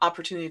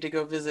opportunity to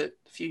go visit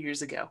a few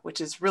years ago,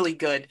 which is really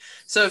good.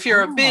 So if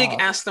you're a big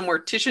Ask the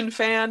Mortician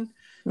fan,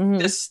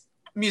 this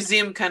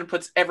museum kind of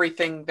puts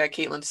everything that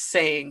Caitlin's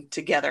saying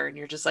together, and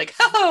you're just like,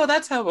 oh,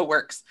 that's how it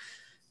works.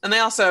 And they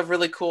also have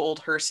really cool old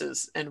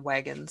hearses and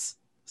wagons.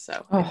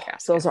 So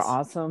those are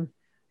awesome.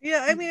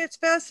 Yeah, I mean, it's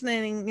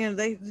fascinating.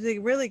 They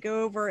really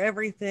go over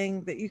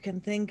everything that you can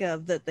think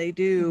of that they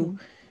do,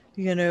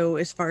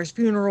 as far as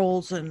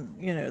funerals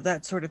and,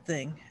 that sort of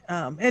thing.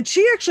 And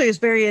she actually is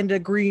very into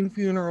green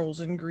funerals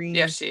and green.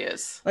 Yes, she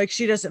is. Like,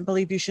 she doesn't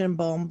believe you should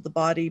embalm the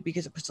body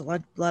because it puts a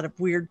lot of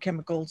weird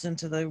chemicals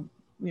into the,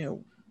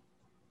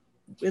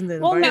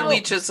 it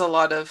leaches a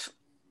lot of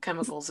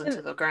chemicals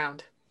into the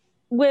ground.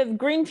 With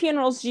green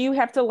funerals, do you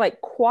have to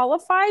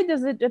qualify?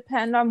 Does it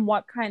depend on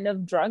what kind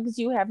of drugs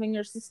you have in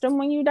your system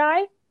when you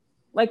die?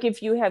 Like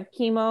if you have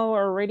chemo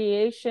or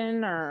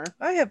radiation, or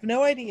I have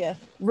no idea.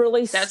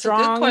 Really That's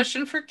strong. a good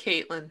question for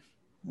Caitlin.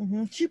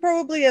 She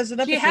probably has an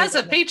episode. She has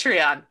a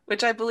Patreon,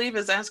 which I believe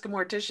is Ask a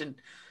Mortician.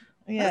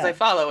 Yeah, as I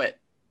follow it.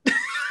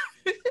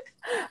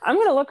 I'm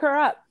gonna look her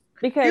up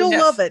because you'll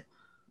love it.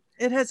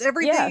 It has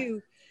everything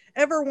you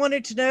ever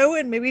wanted to know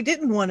and maybe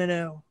didn't want to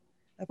know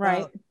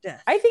about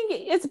death. I think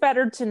it's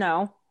better to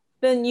know.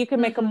 Then you can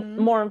make a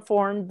more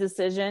informed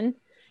decision.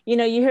 You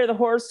know, you hear the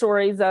horror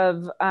stories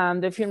of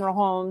the funeral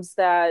homes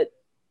that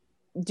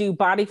do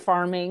body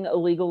farming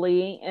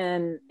illegally,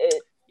 and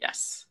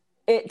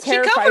it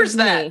terrifies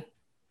me.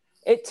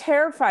 It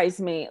terrifies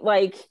me.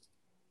 Like,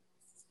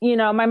 you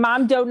know, my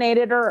mom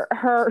donated her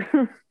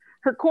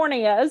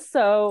corneas,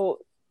 so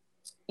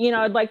you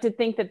know, I'd like to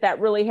think that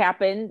really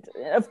happened.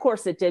 Of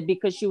course it did,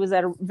 because she was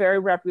at a very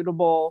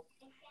reputable,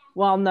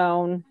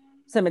 well-known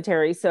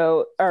cemetery,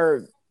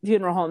 or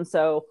funeral home,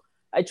 so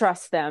I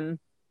trust them.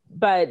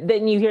 But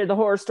then you hear the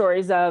horror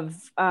stories of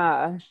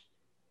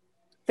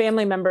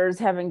family members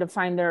having to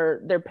find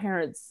their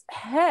parents'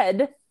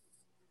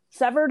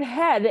 severed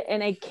head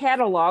in a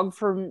catalog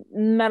for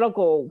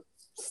medical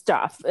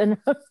stuff, and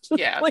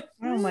like,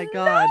 oh my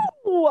god,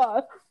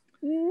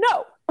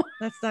 no,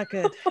 that's not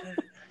good.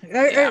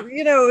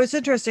 You know, it was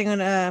interesting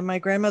when my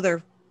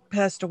grandmother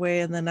passed away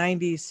in the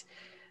 90s.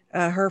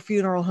 Her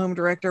funeral home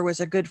director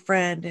was a good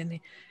friend, and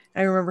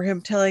I remember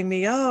him telling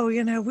me, "Oh,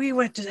 you know, we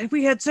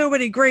had so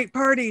many great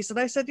parties." And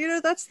I said, "You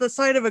know, that's the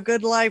sign of a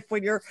good life,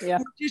 when your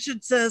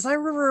mortician says, I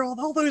remember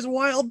all those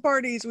wild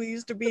parties we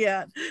used to be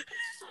at."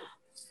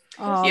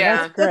 Oh,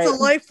 yeah, that's a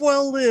life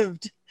well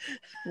lived.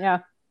 Yeah.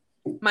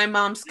 My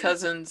mom's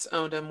cousins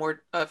owned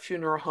a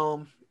funeral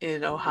home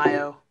in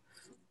Ohio.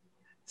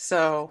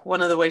 So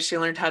one of the ways she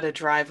learned how to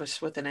drive was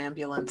with an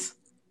ambulance.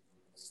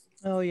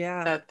 Oh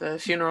yeah, that the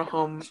funeral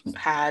home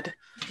had.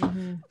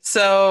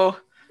 So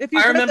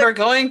I remember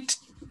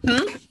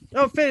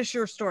Oh, finish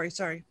your story.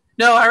 Sorry.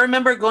 No, I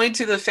remember going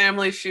to the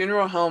family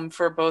funeral home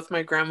for both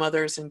my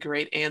grandmother's and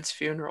great aunt's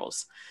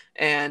funerals,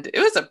 and it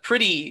was a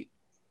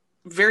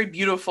very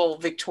beautiful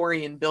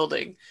Victorian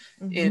building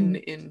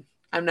in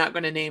I'm not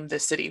going to name the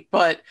city,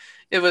 but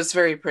it was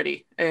very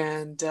pretty,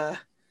 and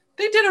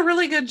they did a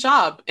really good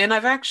job. And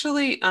I've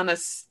actually, on a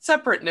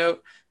separate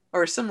note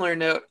or a similar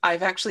note,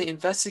 I've actually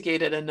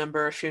investigated a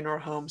number of funeral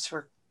homes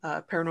for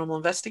paranormal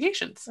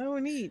investigations. Oh,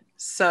 neat.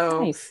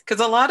 So,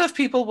 because a lot of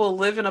people will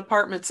live in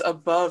apartments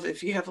above,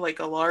 if you have like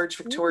a large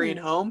Victorian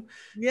home,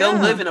 they'll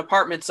live in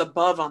apartments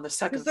above on the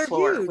second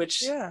floor, huge.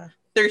 Which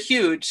they're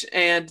huge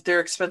and they're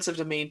expensive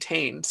to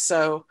maintain.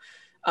 So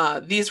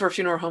these were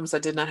funeral homes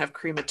that did not have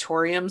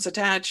crematoriums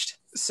attached.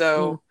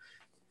 So,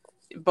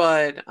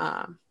 but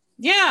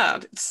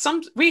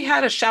we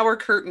had a shower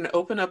curtain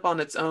open up on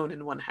its own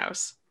in one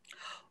house.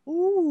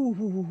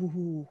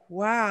 Ooh,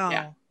 wow.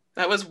 Yeah,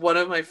 that was one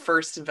of my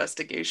first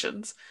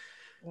investigations.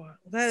 Wow,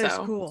 that is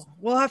cool.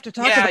 We'll have to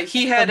talk about that.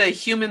 He had a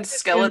human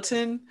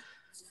skeleton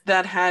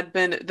that had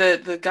been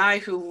the guy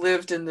who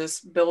lived in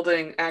this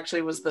building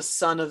actually was the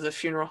son of the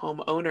funeral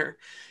home owner,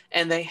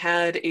 and they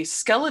had a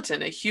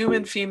skeleton, a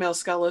human female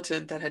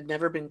skeleton that had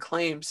never been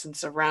claimed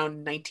since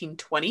around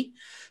 1920.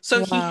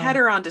 So he had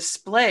her on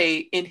display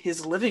in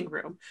his living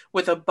room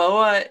with a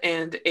boa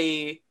and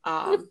a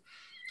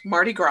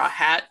Mardi Gras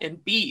hat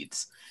and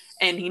beads,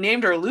 and he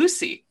named her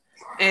Lucy.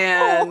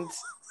 And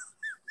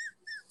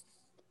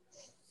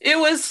it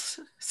was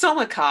so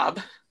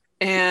macabre,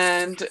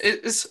 and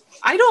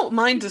I don't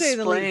mind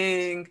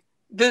displaying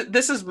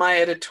this is my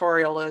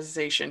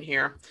editorialization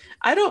here.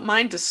 I don't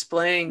mind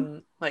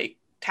displaying like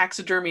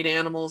taxidermied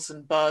animals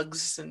and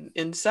bugs and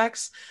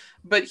insects,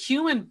 but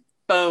human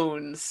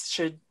bones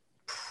should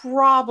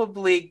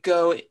probably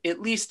go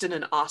at least in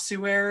an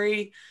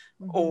ossuary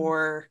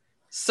or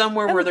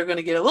somewhere where they're going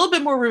to get a little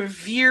bit more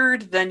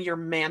revered than your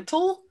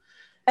mantle.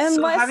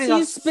 Unless so having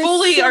you a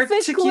fully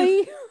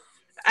articulate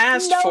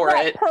asked for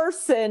it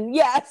person,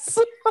 yes.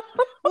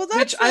 Well,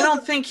 which I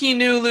don't think he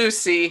knew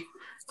Lucy.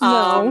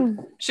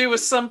 No. She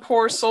was some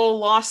poor soul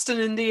lost in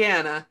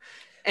Indiana,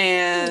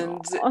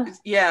 and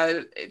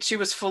she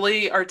was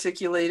fully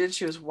articulated.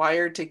 She was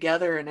wired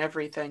together and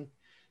everything.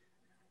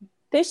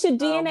 They should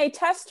DNA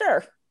test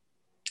her.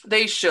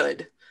 They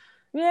should.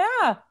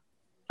 Yeah.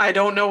 I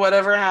don't know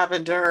whatever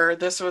happened to her.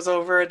 This was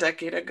over a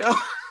decade ago.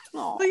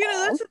 Well, you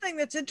know, that's the thing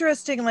that's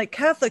interesting. Like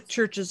Catholic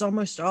churches,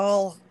 almost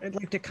all,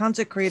 like to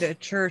consecrate a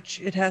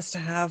church, it has to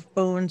have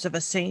bones of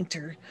a saint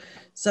or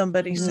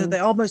somebody. So they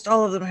almost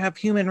all of them have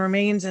human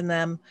remains in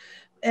them.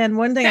 And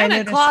one thing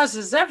Santa Claus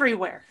is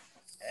everywhere.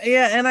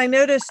 Yeah, and I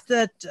noticed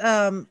that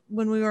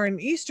when we were in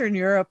Eastern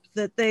Europe,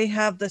 that they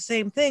have the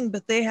same thing,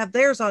 but they have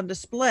theirs on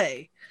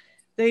display.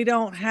 They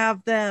don't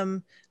have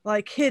them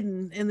like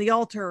hidden in the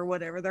altar or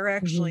whatever. They're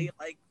actually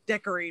like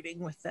decorating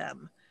with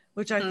them,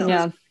 which I thought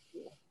was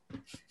cool.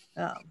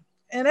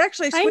 And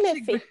actually, I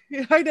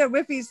know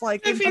Miffy's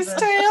like Miffy's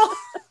tail.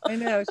 I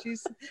know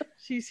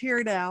she's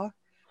here now.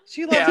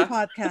 She loves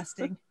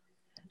podcasting.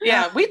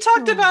 Yeah, we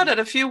talked about it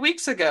a few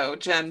weeks ago.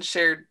 Jen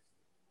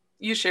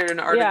you shared an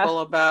article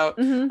about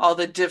all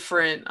the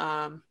different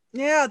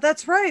yeah,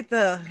 that's right,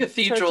 the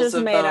cathedrals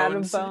of made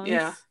bones. Out of bones.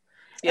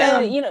 Yeah.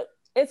 And, you know,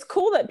 it's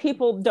cool that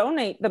people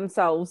donate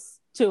themselves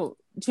to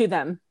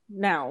them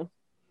now.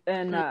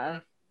 And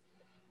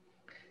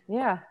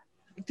yeah.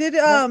 Did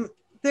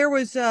there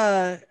was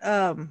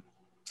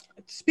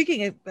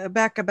speaking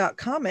back about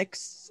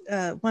comics,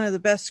 one of the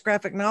best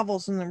graphic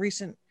novels in the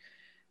recent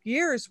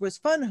years was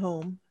Fun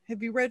Home.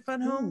 Have you read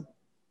Fun Home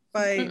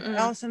by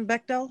Alison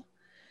Bechdel?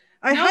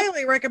 I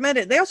highly recommend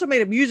it. They also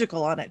made a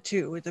musical on it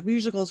too. The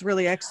musical is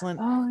really excellent.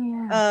 Oh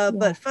yeah.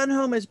 But Fun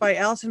Home is by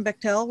Alison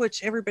Bechdel,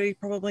 which everybody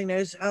probably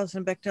knows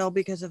Alison Bechdel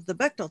because of the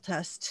Bechdel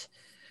test.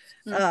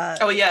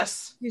 Oh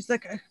yes,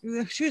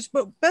 she was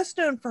best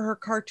known for her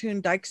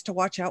cartoon Dykes to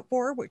Watch Out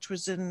For, which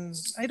was in,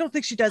 I don't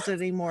think she does it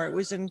anymore. It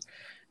was in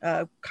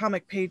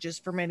comic pages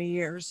for many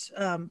years.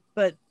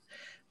 But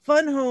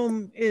Fun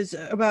Home is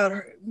about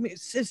her. It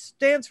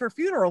stands for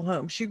funeral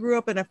home. She grew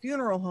up in a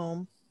funeral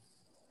home,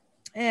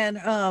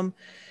 and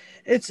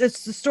it's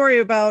the story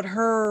about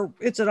her.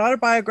 It's an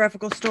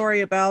autobiographical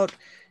story about,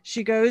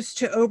 she goes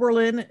to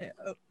Oberlin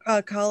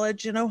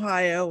College in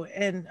Ohio,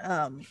 and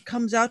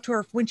comes out to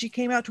her, when she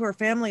came out to her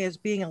family as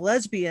being a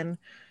lesbian,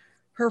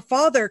 her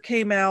father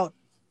came out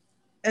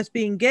as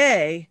being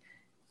gay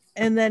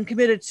and then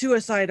committed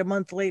suicide a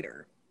month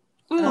later.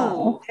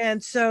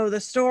 And so the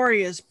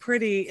story is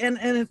pretty, and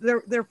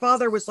their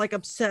father was like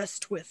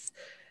obsessed with,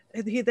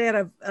 they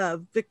had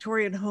a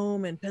Victorian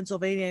home in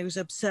Pennsylvania. He was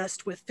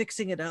obsessed with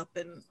fixing it up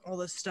and all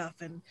this stuff.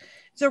 And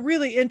it's a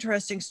really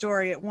interesting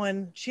story.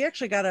 She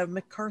actually got a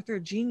MacArthur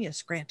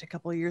Genius Grant a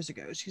couple of years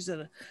ago. She's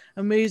an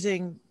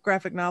amazing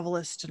graphic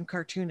novelist and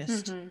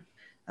cartoonist.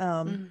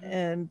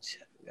 And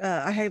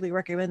I highly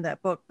recommend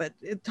that book, but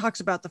it talks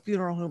about the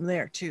funeral home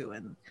there too.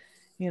 And,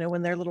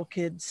 when they're little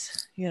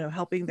kids,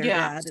 helping their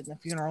dad in the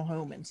funeral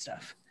home and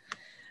stuff.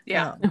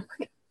 Yeah.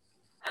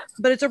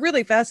 But it's a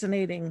really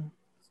fascinating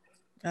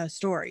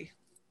story.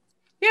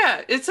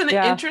 Yeah, it's an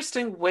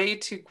interesting way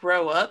to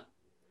grow up.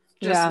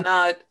 Just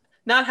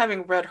not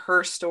having read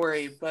her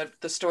story, but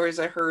the stories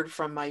I heard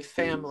from my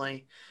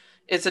family.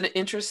 It's an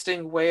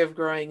interesting way of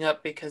growing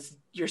up because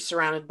you're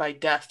surrounded by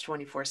death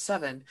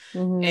 24/7.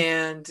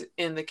 And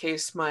in the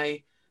case,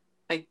 I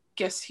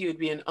guess he would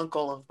be an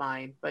uncle of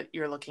mine, but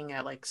you're looking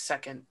at like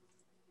second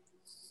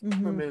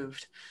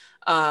removed.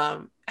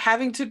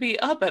 Having to be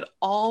up at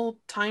all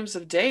times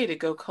of day to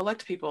go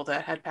collect people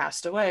that had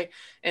passed away,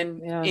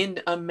 and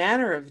in a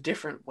manner of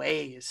different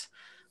ways.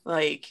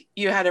 Like,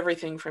 you had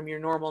everything from your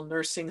normal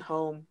nursing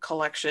home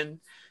collection,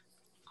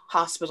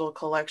 hospital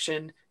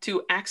collection,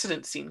 to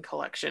accident scene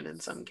collection in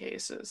some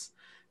cases.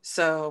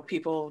 So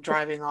people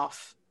driving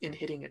off and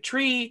hitting a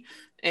tree,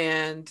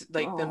 and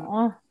like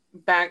them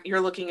back, you're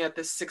looking at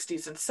the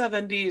 60s and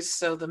 70s,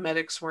 so the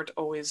medics weren't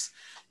always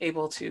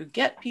able to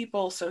get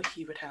people, so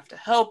he would have to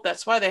help.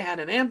 That's why they had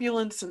an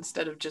ambulance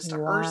instead of just a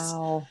hearse.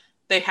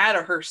 They had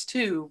a hearse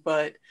too,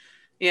 but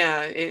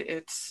yeah,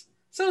 it's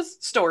so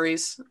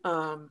stories.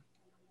 And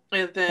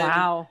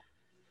then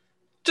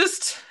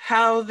just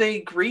how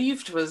they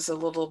grieved was a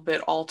little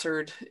bit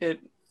altered.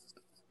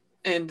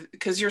 And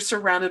because you're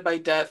surrounded by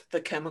death,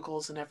 the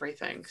chemicals and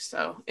everything.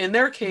 So in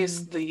their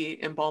case,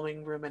 the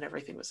embalming room and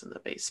everything was in the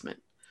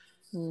basement.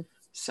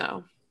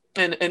 So,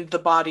 and the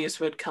bodies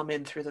would come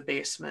in through the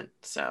basement.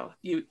 So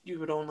you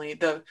would only,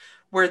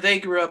 where they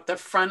grew up, the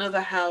front of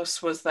the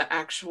house was the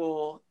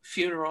actual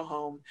funeral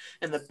home,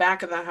 and the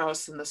back of the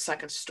house in the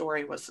second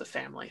story was the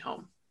family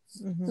home.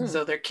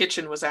 So their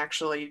kitchen was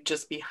actually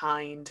just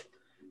behind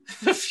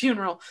the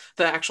funeral,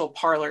 the actual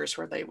parlors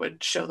where they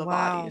would show the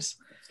bodies.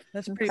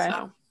 That's pretty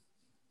cool.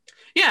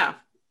 Yeah.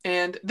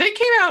 And they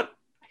came out,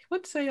 I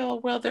would say,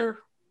 they're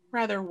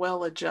rather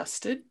well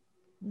adjusted.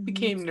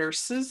 Became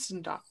nurses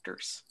and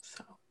doctors.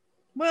 So,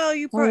 well,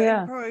 you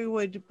probably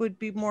would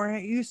be more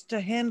used to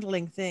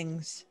handling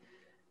things,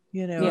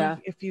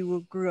 if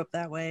you grew up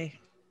that way.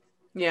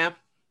 Yeah.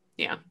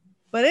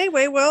 But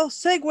anyway,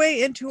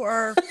 segue into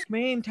our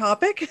main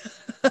topic.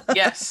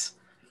 Yes.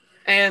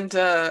 And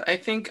I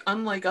think,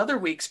 unlike other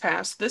weeks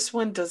past, this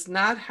one does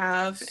not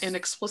have an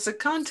explicit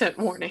content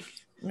warning.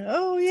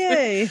 Oh,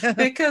 yay.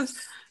 Because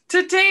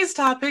today's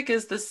topic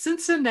is the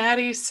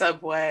Cincinnati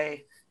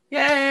subway.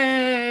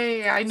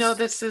 Yay! I know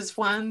this is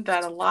one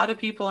that a lot of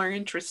people are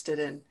interested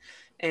in,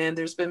 and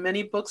there's been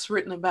many books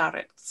written about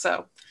it.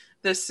 So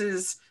this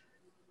is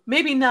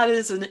maybe not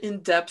as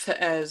in-depth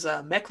as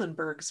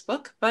Mecklenburg's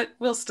book, but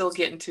we'll still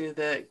get into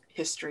the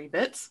history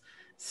bits.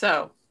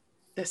 So,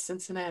 the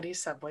Cincinnati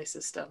subway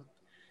system.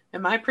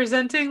 Am I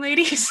presenting,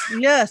 ladies?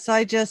 Yes,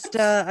 I just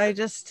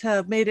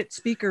made it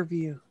speaker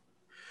view.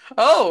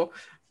 Oh,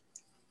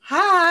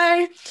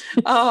 hi.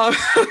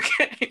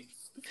 Okay.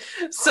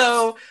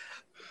 So,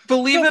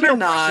 believe it or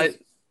not,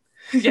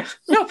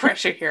 no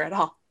pressure here at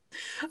all.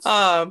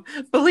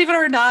 Believe it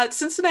or not,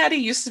 Cincinnati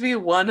used to be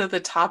one of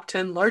the top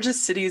 10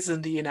 largest cities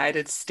in the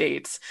United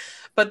States,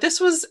 but this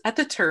was at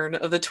the turn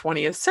of the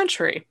 20th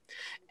century.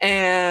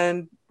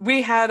 And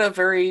we had a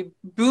very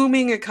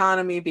booming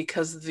economy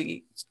because of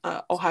the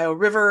Ohio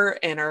River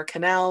and our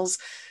canals,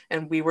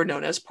 and we were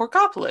known as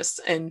Porkopolis.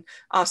 And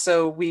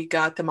also we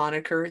got the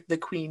moniker the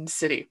Queen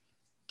City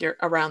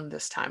around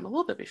this time, a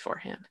little bit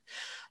beforehand.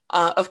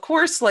 Of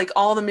course, like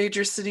all the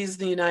major cities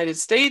in the United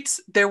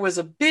States, there was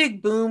a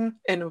big boom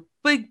and a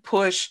big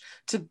push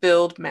to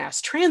build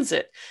mass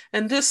transit.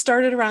 And this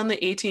started around the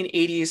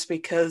 1880s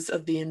because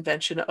of the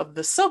invention of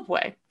the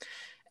subway.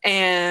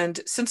 And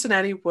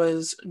Cincinnati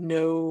was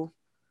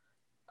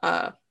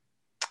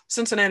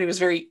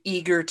very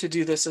eager to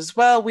do this as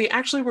well. We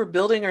actually were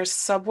building our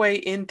subway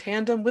in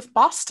tandem with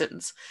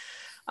Boston's.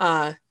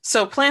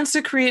 So plans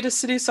to create a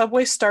city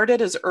subway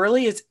started as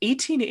early as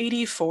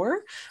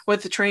 1884,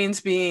 with the trains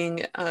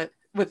being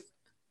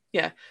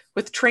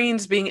with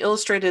trains being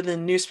illustrated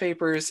in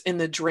newspapers in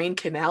the drain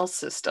canal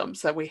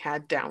systems that we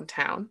had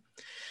downtown,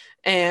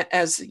 and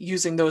as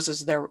using those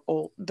as their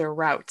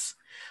routes.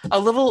 A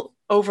little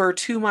over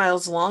 2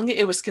 miles long,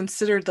 it was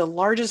considered the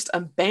largest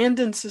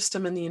abandoned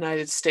system in the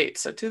United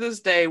States. So to this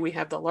day, we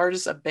have the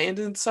largest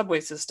abandoned subway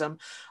system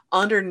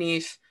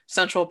underneath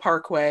Central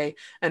Parkway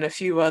and a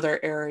few other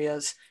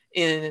areas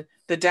in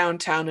the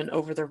downtown and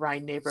over the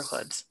Rhine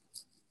neighborhoods.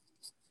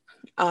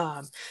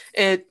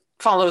 It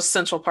follows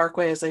Central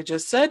Parkway, as I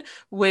just said,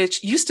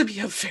 which used to be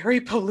a very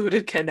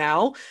polluted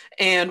canal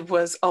and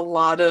was a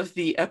lot of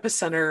the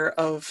epicenter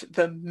of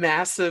the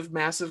massive,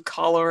 massive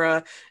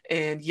cholera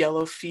and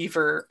yellow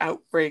fever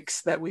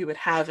outbreaks that we would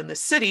have in the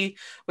city,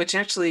 which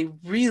actually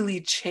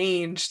really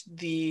changed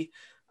the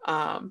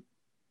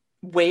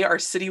way our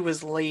city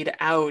was laid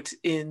out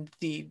in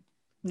the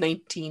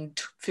 19teens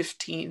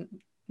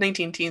to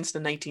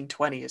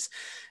 1920s,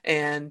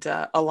 and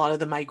a lot of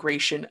the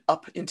migration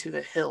up into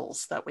the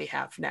hills that we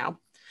have now.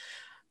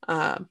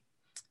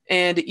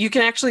 And you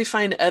can actually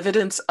find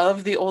evidence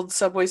of the old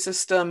subway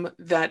system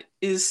that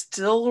is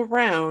still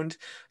around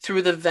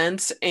through the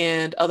vents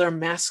and other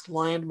masked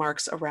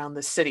landmarks around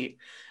the city.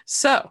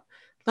 So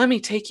let me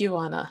take you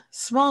on a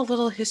small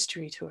little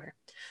history tour.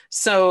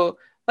 So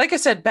like I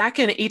said, back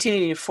in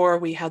 1884,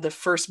 we had the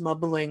first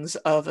mumblings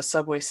of a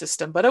subway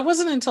system, but it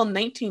wasn't until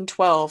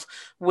 1912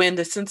 when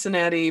the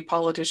Cincinnati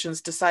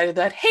politicians decided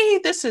that, hey,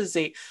 this is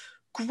a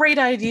great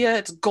idea.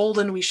 It's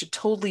golden. We should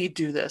totally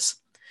do this.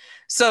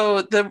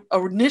 So the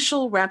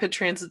initial rapid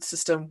transit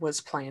system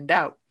was planned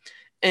out,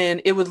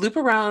 and it would loop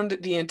around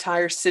the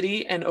entire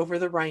city and over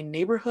the Rhine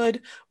neighborhood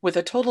with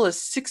a total of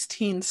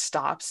 16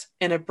 stops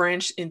and a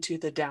branch into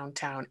the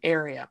downtown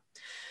area.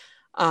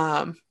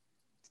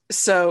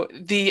 So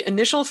the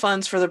initial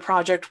funds for the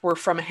project were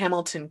from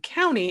Hamilton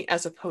County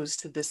as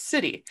opposed to the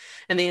city.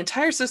 And the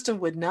entire system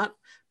would not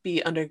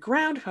be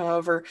underground,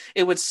 however,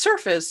 it would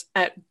surface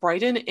at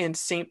Brighton and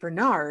St.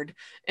 Bernard,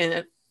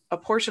 and a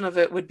portion of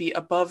it would be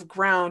above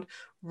ground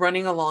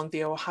running along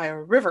the Ohio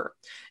River.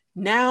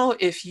 Now,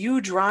 if you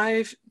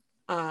drive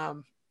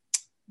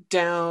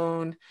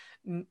down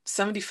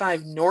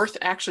 75 north,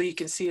 actually you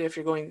can see it if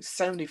you're going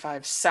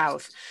 75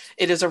 south,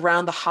 it is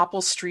around the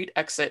Hopple Street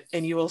exit,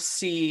 and you will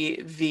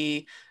see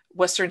the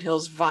Western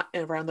Hills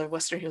around the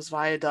Western Hills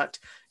Viaduct.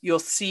 You'll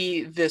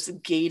see this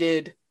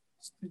gated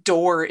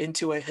door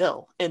into a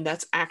hill, and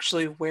that's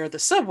actually where the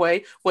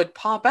subway would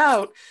pop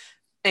out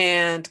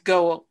and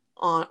go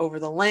on over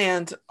the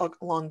land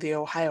along the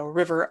Ohio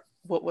River,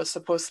 what was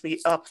supposed to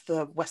be up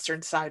the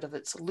western side of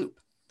its loop.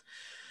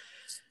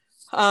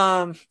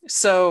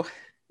 So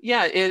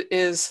yeah, it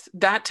is.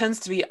 That tends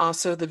to be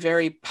also the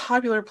very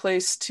popular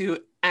place to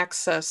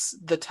access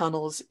the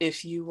tunnels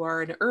if you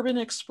are an urban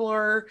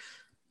explorer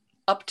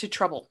up to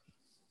trouble.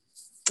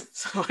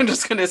 So I'm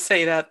just going to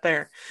say that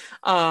there.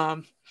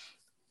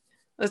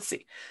 Let's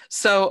see.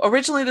 So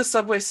originally the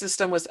subway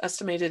system was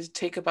estimated to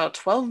take about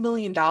 $12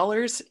 million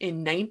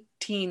in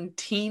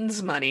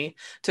 19-teens money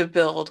to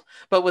build,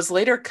 but was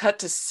later cut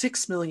to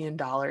 $6 million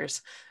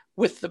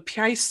with the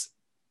price,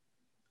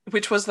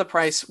 which was the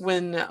price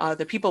when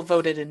the people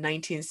voted in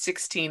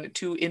 1916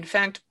 to, in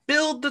fact,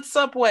 build the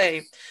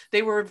subway.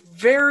 They were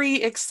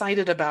very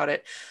excited about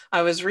it.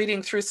 I was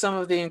reading through some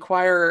of the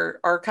Enquirer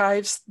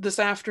archives this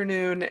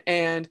afternoon,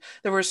 and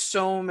there were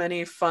so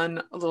many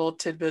fun little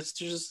tidbits.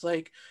 They're just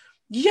like,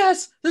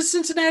 yes, the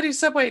Cincinnati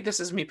subway.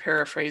 This is me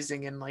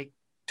paraphrasing in like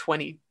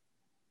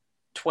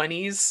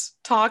 2020s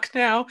talk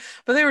now,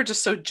 but they were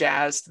just so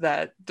jazzed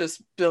that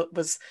this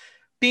was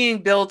being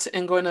built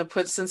and going to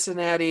put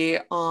Cincinnati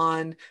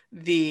on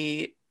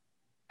the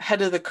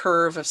head of the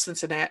curve of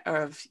Cincinnati,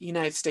 of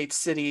United States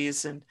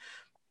cities, and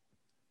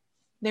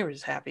they were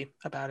just happy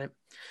about it.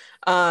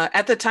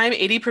 At the time,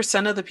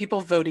 80% of the people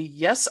voted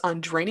yes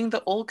on draining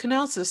the old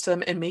canal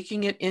system and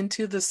making it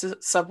into the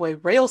subway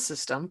rail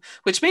system,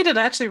 which made it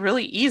actually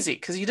really easy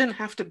because you didn't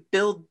have to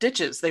build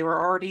ditches. They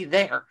were already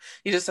there.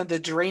 You just had to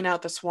drain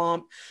out the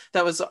swamp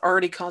that was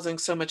already causing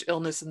so much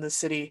illness in the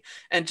city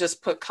and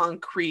just put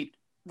concrete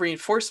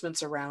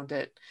reinforcements around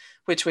it,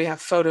 which we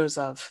have photos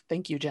of.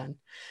 Thank you, Jen.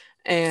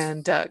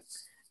 And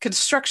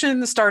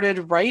construction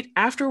started right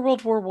after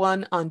World War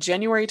I on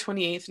January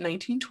 28th,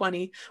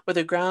 1920, with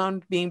the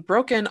ground being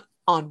broken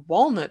on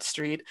Walnut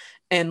Street,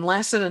 and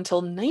lasted until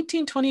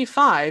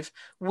 1925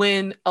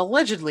 when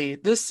allegedly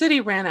the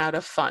city ran out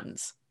of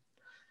funds.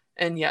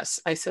 And yes,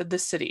 I said the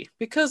city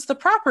because the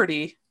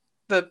property,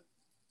 the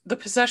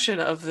possession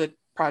of the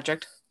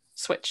project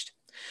switched.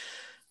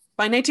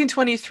 By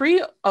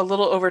 1923, a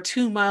little over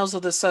 2 miles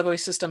of the subway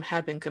system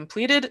had been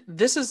completed.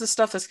 This is the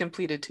stuff that's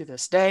completed to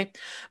this day.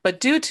 But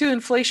due to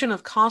inflation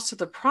of cost of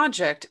the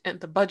project,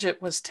 and the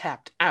budget was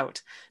tapped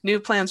out,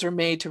 new plans were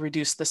made to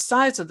reduce the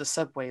size of the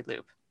subway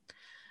loop.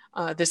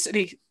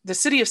 The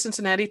city of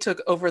Cincinnati took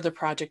over the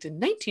project in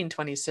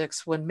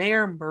 1926 when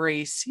Mayor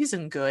Murray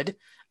Seasongood,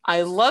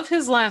 I love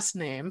his last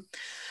name,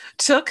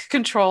 took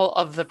control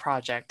of the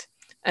project.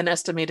 An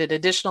estimated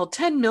additional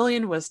 $10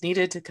 million was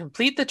needed to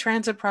complete the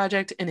transit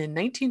project, and in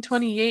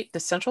 1928, the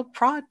Central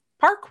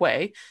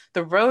Parkway,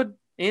 the road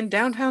in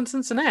downtown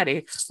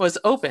Cincinnati, was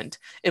opened.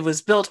 It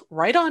was built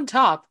right on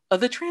top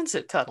of the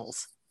transit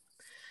tunnels.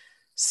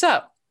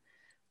 So,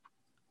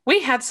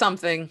 we had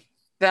something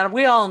that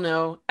we all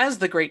know as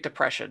the Great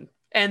Depression,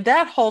 and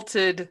that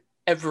halted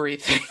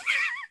everything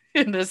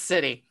in the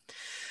city.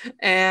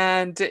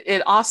 And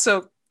it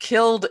also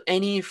killed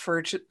any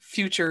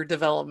future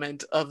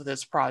development of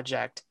this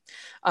project.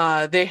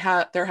 There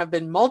have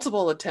been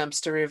multiple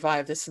attempts to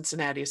revive the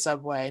Cincinnati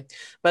subway,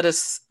 but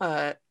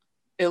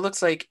it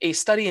looks like a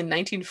study in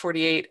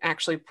 1948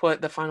 actually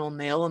put the final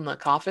nail in the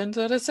coffin,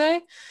 so to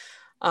say.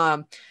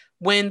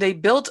 When they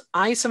built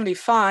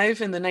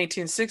I-75 in the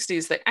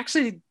 1960s, they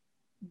actually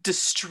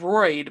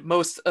destroyed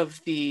most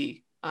of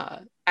the,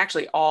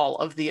 actually all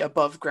of the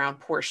above ground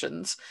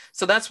portions.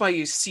 So that's why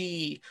you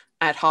see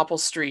at Hopple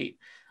Street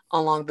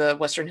along the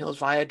Western Hills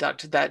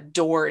Viaduct that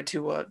door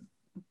into a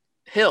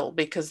hill,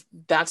 because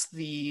that's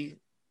the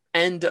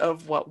end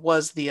of what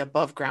was the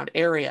above ground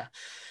area.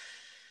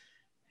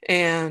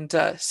 And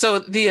so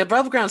the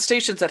above ground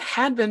stations that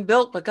had been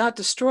built but got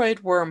destroyed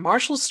were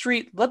Marshall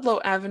Street,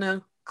 Ludlow Avenue,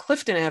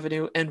 Clifton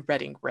Avenue, and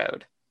Reading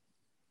Road.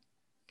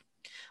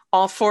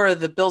 All 4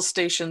 of the built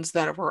stations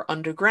that were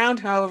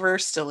underground, however,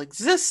 still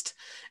exist,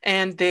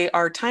 and they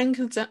are time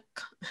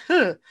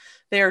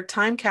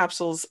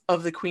capsules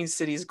of the Queen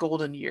City's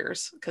golden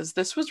years, because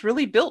this was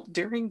really built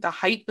during the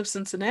height of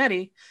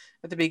Cincinnati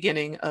at the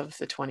beginning of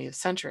the 20th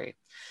century.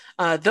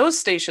 Those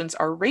stations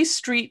are Race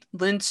Street,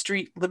 Lind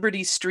Street,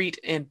 Liberty Street,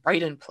 and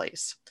Brighton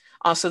Place.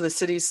 Also, the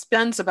city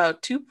spends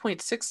about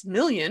 $2.6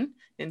 million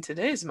in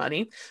today's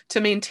money to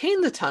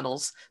maintain the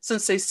tunnels,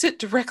 since they sit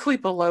directly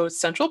below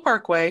Central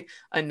Parkway,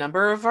 a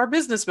number of our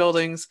business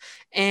buildings,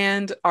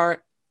 and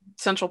our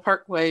Central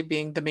Parkway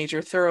being the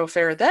major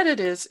thoroughfare that it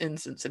is in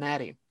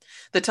Cincinnati.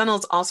 The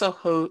tunnels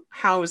also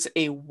house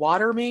a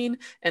water main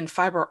and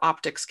fiber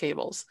optics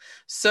cables.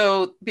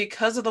 So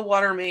because of the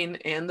water main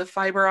and the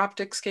fiber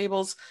optics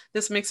cables,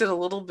 this makes it a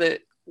little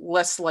bit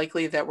less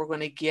likely that we're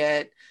going to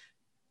get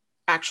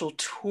actual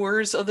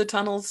tours of the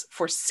tunnels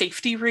for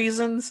safety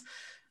reasons.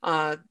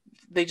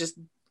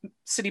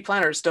 City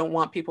planners don't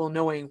want people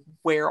knowing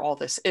where all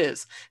this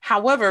is.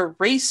 However,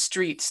 Race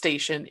Street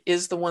Station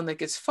is the one that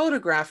gets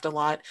photographed a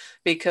lot,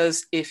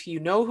 because if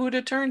you know who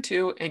to turn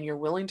to and you're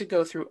willing to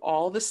go through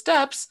all the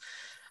steps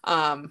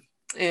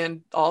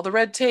and all the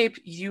red tape,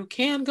 you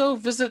can go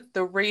visit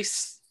the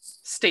Race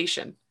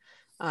Station,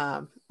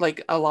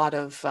 like a lot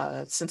of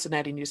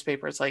Cincinnati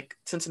newspapers like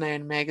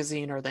Cincinnati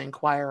Magazine or the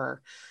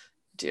Inquirer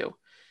do.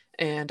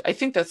 And I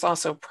think that's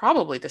also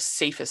probably the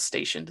safest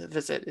station to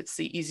visit. It's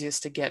the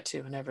easiest to get to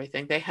and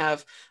everything. They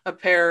have a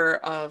pair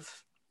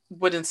of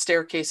wooden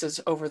staircases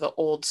over the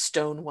old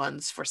stone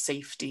ones for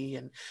safety,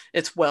 and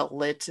it's well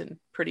lit and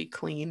pretty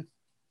clean.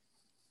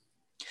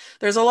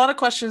 There's a lot of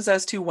questions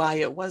as to why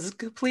it was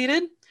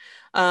completed.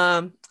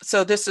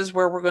 So this is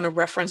where we're going to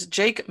reference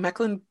Jake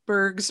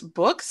Mecklenburg's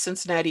book,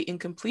 Cincinnati's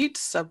Incomplete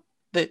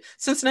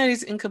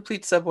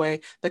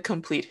Subway, The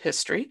Complete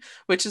History,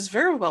 which is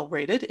very well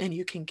rated, and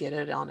you can get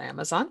it on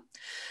Amazon.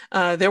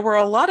 There were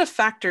a lot of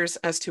factors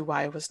as to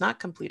why it was not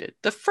completed.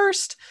 The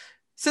first,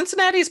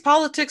 Cincinnati's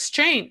politics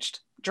changed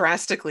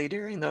drastically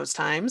during those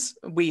times.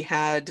 We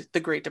had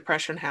the Great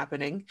Depression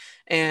happening,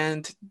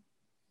 and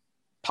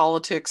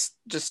politics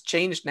just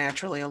changed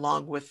naturally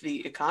along with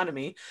the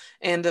economy,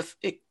 and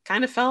it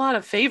kind of fell out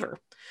of favor.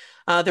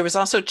 There was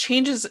also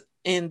changes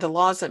in the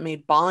laws that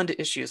made bond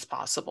issues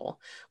possible,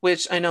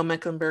 which I know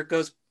Mecklenburg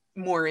goes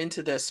more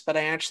into this, but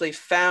I actually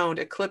found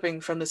a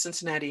clipping from the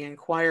Cincinnati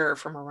Enquirer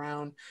from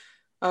around,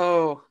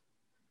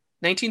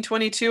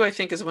 1922, I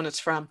think is when it's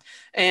from.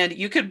 And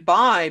you could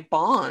buy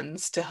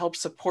bonds to help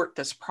support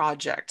this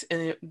project.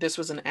 And this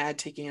was an ad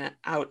taking it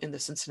out in the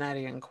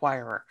Cincinnati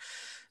Enquirer.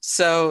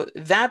 So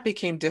that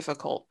became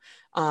difficult.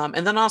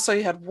 And then also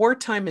you had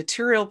wartime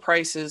material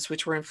prices,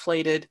 which were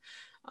inflated,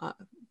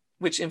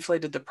 which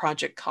inflated the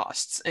project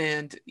costs.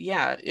 And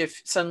yeah,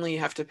 if suddenly you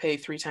have to pay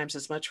 3 times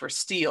as much for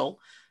steel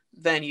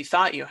than you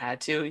thought you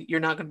had to,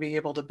 you're not going to be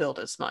able to build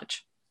as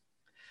much.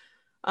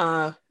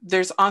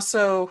 There's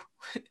also,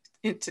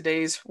 in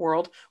today's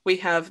world, we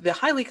have the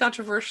highly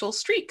controversial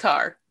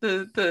streetcar,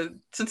 the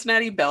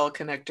Cincinnati Bell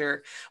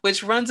Connector,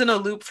 which runs in a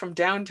loop from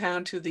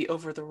downtown to the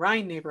Over the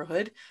Rhine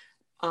neighborhood.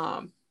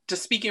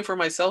 Just speaking for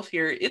myself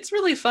here, it's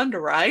really fun to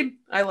ride.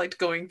 I liked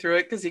going through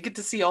it because you get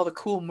to see all the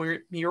cool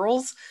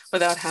murals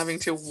without having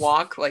to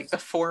walk like the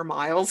 4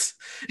 miles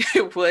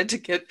it would to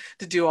get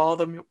to do all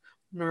the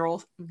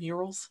murals.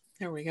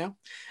 There we go.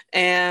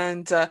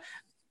 And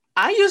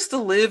I used to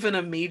live in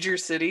a major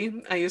city.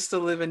 I used to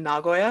live in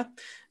Nagoya,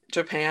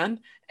 Japan,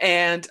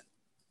 and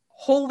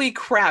holy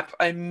crap,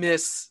 I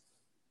miss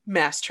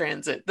mass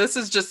transit. This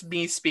is just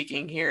me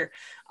speaking here.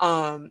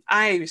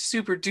 I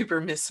super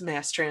duper miss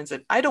mass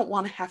transit. I don't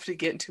want to have to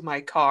get into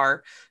my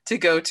car to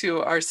go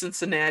to our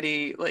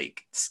Cincinnati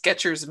like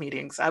Skechers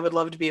meetings. I would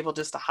love to be able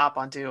just to hop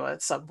onto a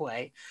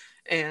subway.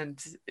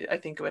 And I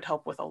think it would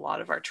help with a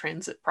lot of our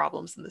transit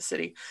problems in the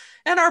city.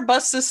 And our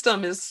bus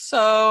system is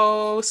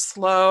so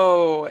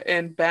slow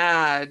and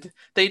bad.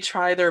 They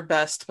try their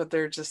best, but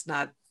they're just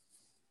not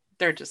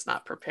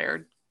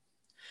prepared.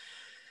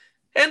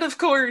 And of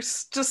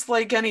course, just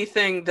like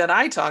anything that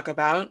I talk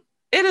about,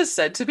 it is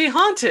said to be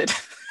haunted.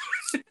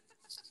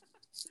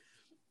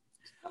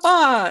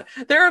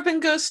 There have been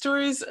ghost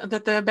stories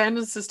that the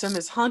abandoned system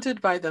is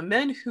haunted by the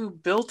men who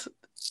built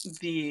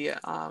the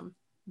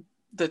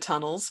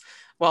tunnels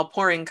while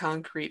pouring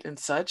concrete and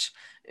such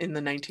in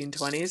the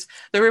 1920s.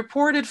 The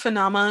reported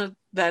phenomena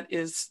that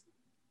is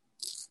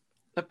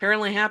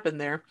apparently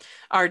happened there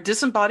are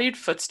disembodied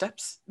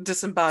footsteps,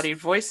 disembodied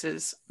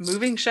voices,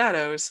 moving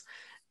shadows,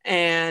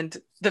 and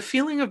the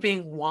feeling of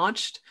being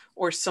watched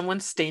or someone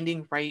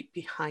standing right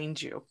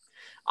behind you.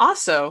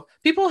 Also,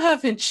 people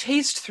have been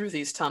chased through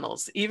these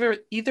tunnels, either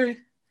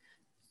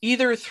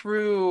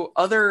through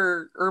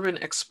other urban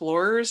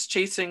explorers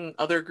chasing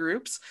other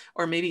groups,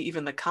 or maybe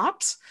even the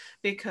cops,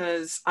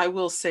 because I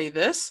will say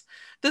this,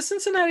 the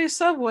Cincinnati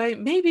subway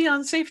may be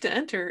unsafe to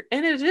enter,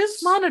 and it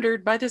is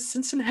monitored by the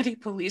Cincinnati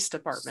Police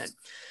Department.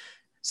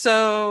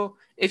 So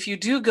if you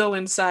do go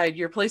inside,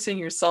 you're placing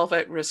yourself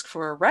at risk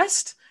for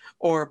arrest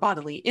or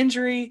bodily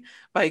injury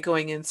by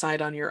going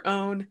inside on your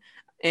own.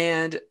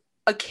 And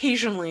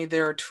occasionally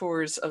there are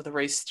tours of the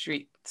Race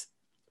Street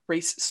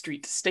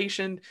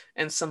station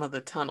and some of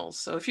the tunnels.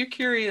 So if you're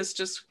curious,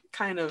 just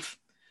kind of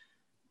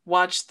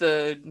watch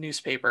the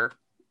newspaper.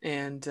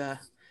 And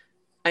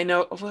I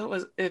know,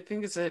 I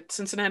think it's a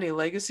Cincinnati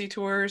Legacy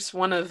Tours.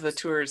 One of the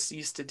tours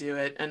used to do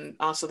it. And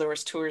also there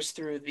was tours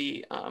through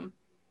the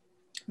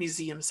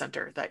museum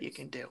center that you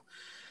can do.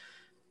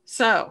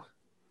 So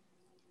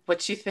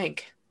what you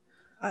think?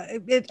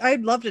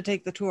 I'd love to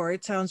take the tour.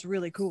 It sounds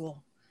really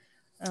cool.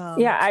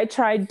 Yeah, I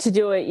tried to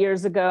do it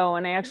years ago,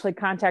 and I actually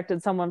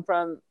contacted someone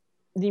from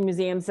the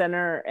museum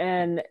center,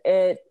 and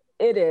it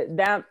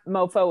that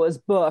mofo was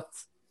booked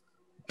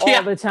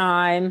all the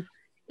time,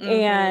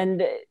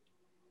 and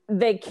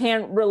they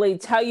can't really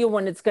tell you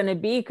when it's going to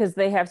be because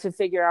they have to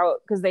figure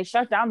out, because they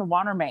shut down the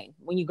water main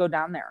when you go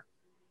down there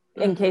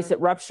in case it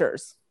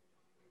ruptures,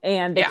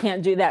 and they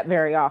can't do that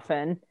very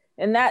often.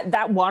 And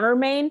that water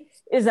main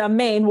is a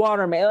main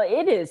water main.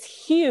 It is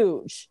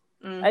huge.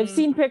 I've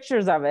seen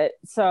pictures of it.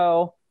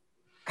 So,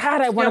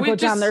 God, I want to go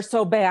down there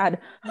so bad.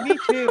 Me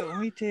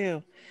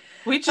too.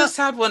 We just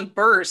had one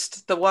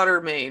burst, the water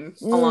main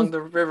along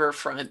the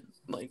riverfront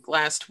like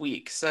last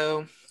week.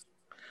 So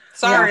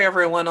sorry,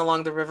 everyone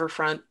along the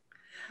riverfront.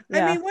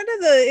 I mean, one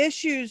of the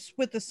issues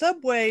with the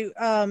subway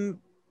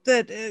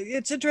that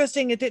it's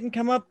interesting, it didn't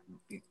come up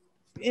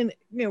in,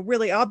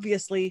 really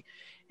obviously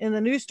in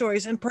the news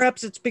stories, and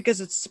perhaps it's because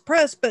it's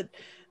suppressed, but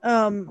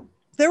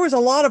there was a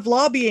lot of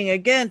lobbying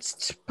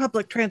against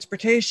public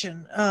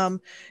transportation.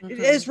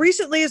 As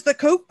recently as the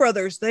Koch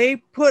brothers, they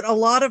put a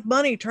lot of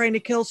money trying to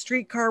kill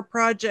streetcar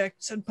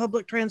projects and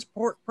public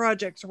transport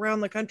projects around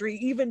the country,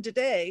 even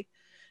today.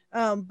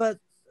 But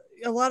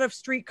a lot of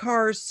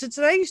streetcars,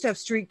 Cincinnati used to have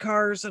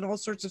streetcars and all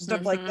sorts of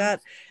stuff like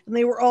that, and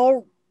they were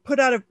all put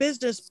out of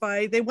business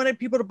they wanted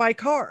people to buy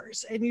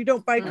cars, and you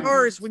don't buy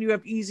cars when you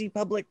have easy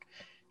public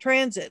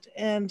transit.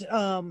 And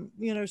so,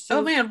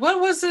 oh man,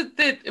 what was it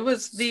that it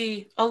was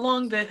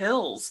along the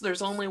hills?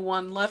 There's only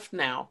one left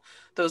now.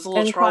 Those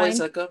little trolleys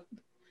that go.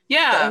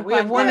 Yeah, we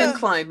have one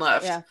incline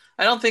left.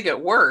 I don't think it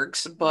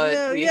works,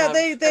 but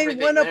they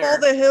went up all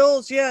the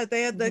hills.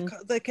 They had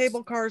the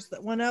cable cars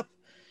that went up,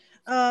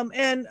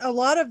 and a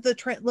lot of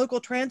the local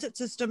transit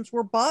systems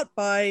were bought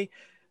by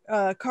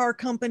car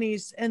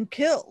companies and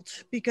killed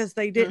because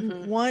they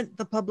didn't want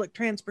the public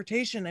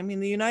transportation. I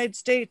mean, the United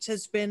States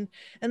has been,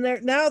 and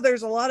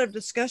there's a lot of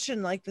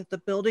discussion like that the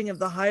building of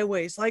the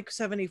highways like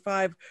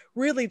 75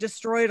 really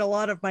destroyed a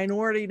lot of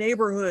minority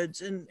neighborhoods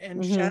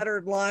and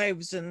shattered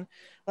lives, and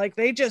like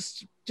they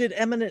just did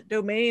eminent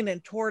domain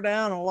and tore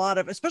down a lot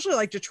of, especially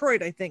like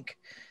Detroit, I think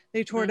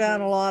they tore down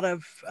a lot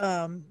of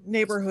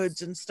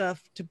neighborhoods and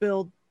stuff to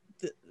build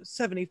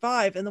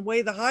 75. And the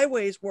way the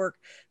highways work,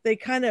 they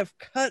kind of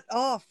cut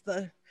off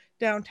the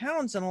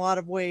downtowns in a lot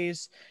of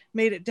ways,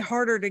 made it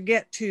harder to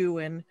get to,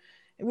 and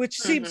which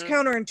seems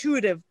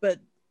counterintuitive, but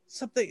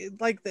something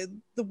like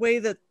the way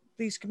that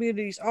these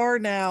communities are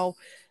now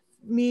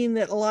mean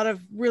that a lot of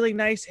really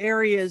nice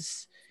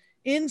areas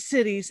in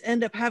cities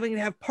end up having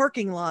to have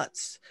parking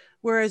lots,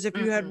 whereas if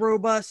you had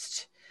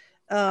robust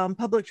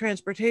public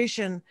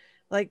transportation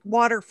like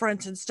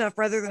waterfronts and stuff,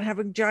 rather than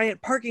having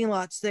giant parking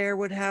lots there,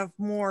 would have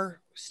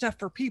more stuff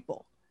for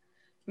people.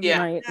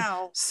 Yeah. Right.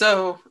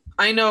 So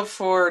I know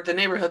for the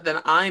neighborhood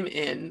that I'm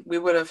in, we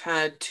would have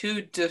had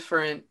two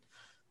different,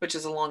 which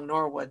is along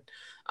Norwood,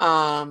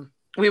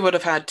 we would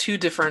have had two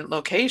different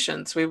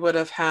locations. We would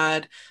have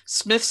had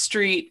Smith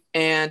Street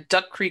and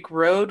Duck Creek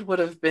Road would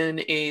have been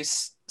a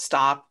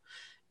stop,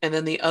 and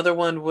then the other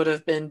one would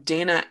have been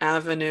Dana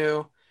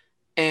Avenue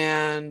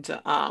and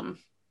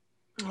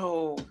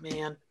oh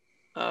man,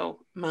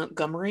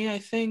 Montgomery, I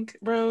think,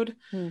 Road.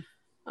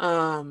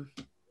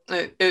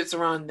 It's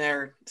around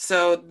there.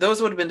 So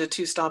those would have been the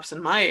two stops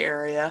in my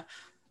area,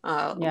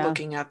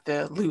 looking at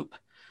the loop.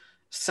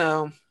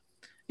 So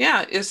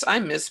yeah, I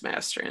miss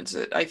mass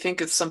transit. I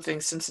think it's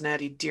something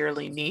Cincinnati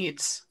dearly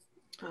needs.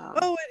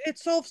 It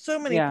solves so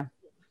many. Yeah.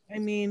 I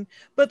mean,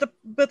 but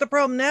the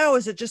problem now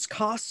is it just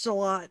costs a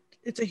lot.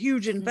 It's a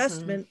huge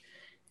investment,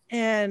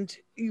 and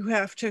you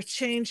have to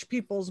change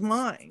people's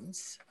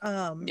minds.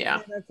 And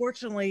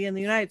unfortunately, in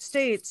the United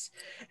States,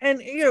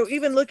 and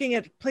even looking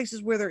at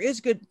places where there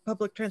is good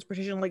public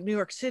transportation, like New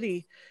York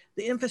City,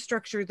 the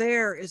infrastructure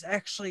there is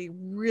actually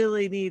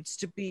really needs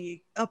to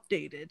be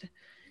updated.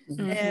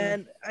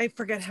 And I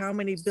forget how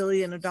many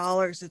billion of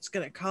dollars it's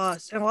going to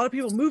cost. And a lot of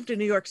people move to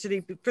New York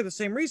City for the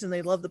same reason.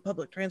 They love the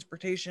public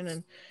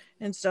transportation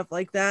and stuff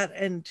like that.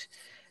 And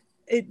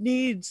it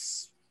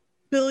needs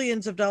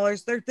billions of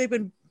dollars. They've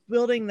been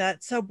building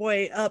that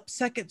subway up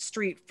 2nd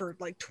Street for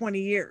like 20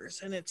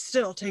 years, and it's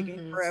still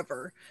taking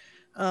forever.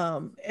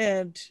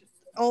 And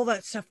all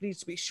that stuff needs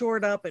to be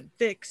shored up and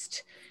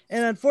fixed.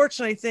 And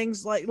unfortunately,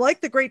 things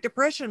like the Great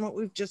Depression, what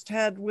we've just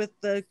had with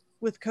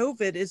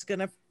COVID, is going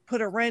to put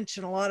a wrench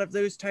in a lot of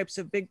those types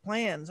of big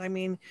plans. I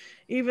mean,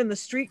 even the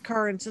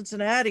streetcar in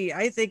Cincinnati,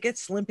 I think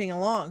it's limping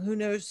along. Who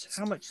knows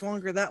how much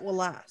longer that will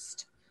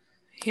last?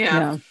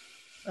 Yeah.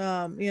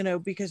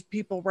 Because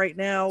people right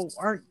now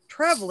aren't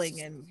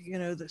traveling, and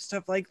the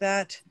stuff like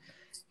that.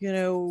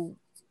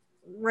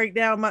 Right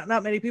now,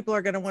 not many people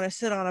are going to want to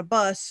sit on a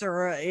bus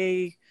or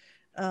a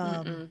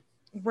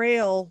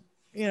rail,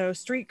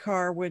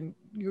 streetcar, when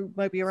you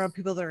might be around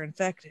people that are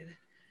infected.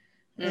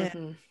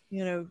 And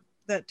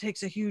that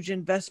takes a huge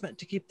investment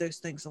to keep those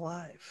things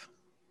alive.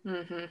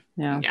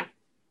 Yeah.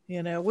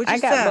 Which is I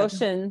got sad.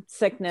 motion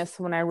sickness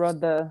when I rode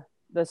the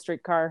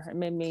streetcar. It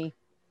made me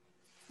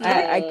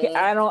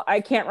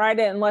I can't ride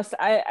it unless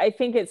I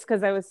think it's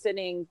because I was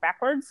sitting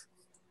backwards.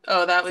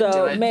 Oh, that would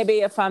do it. Maybe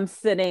if I'm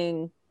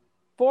sitting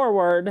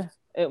forward,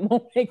 it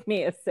won't make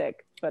me as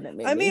sick. But it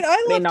made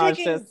me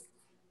nauseous.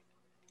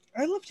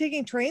 I love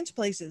taking trains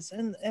places,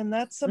 and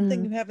that's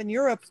something you have in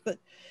Europe, but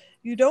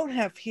you don't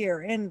have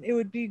here. And it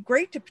would be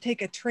great to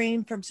take a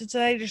train from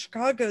Cincinnati to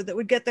Chicago that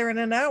would get there in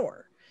an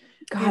hour.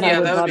 God,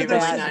 that would be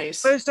really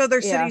nice. Most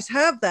other cities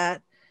have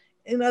that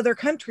in other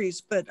countries,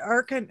 but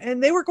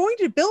and they were going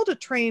to build a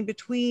train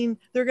between,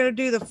 they're going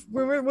to do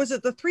was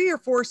it the 3 or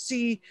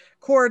 4C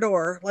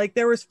corridor? Like,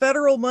 there was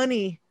federal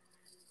money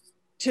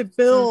to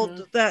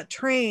build that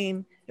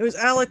train. It was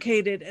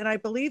allocated, and I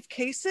believe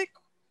Kasich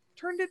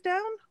turned it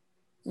down.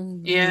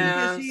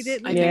 Yeah, he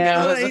didn't.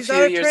 He's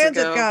not a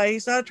transit guy.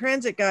 He's not a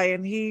transit guy,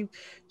 and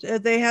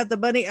they had the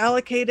money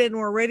allocated and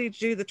were ready to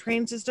do the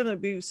train system.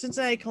 It'd be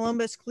Cincinnati,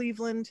 Columbus,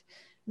 Cleveland,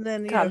 and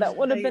then that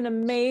would have been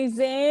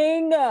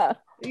amazing.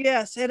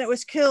 Yes, and it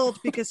was killed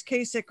because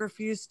Kasich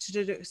refused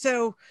to do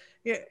so.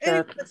 Yeah,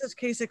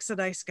 Kasich's a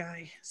nice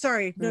guy.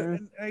 Sorry, no,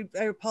 I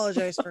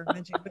apologize for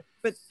mentioning,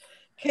 but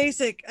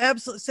Kasich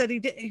absolutely said he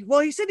did. Well,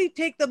 he said he'd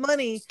take the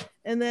money,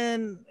 and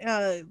then,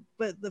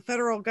 but the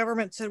federal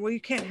government said, "Well, you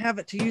can't have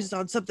it to use it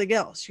on something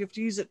else. You have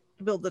to use it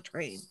to build the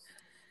train."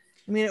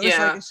 I mean, it was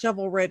like a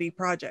shovel-ready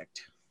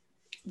project.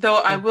 Though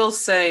I will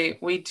say,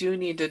 we do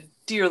need to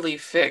dearly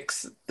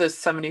fix the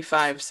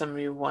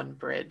 75-71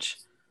 bridge.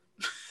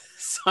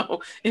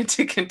 So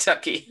into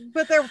Kentucky.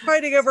 But they're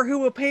fighting over who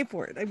will pay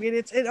for it. I mean,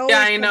 it always. Yeah,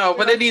 I know,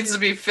 but it needs to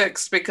be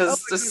fixed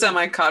because the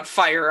semi caught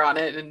fire on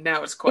it, and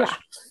now it's questioned.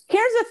 Yeah.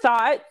 Here's a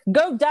thought: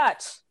 go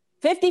Dutch,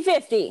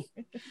 50-50.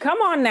 Come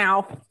on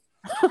now.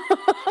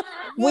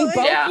 We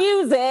both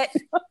use it.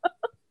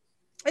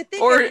 I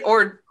think,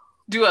 or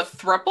do a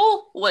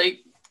thruple like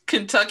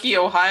Kentucky,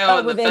 Ohio,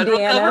 and the federal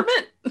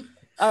government.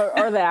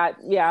 or that,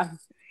 yeah.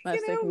 Make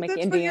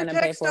that's Indiana what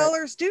your tax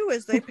dollars do,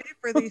 is they pay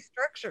for these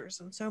structures,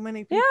 and so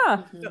many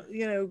people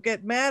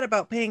get mad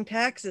about paying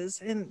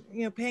taxes, and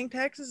paying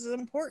taxes is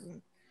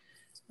important.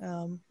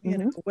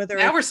 Whether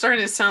now we're starting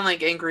to sound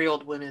like angry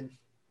old women.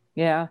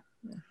 Yeah,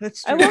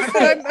 that's true. I'm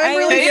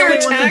really the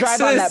only one to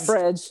drive on that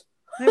bridge.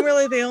 I'm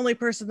really the only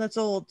person that's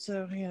old,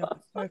 so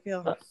I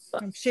feel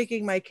I'm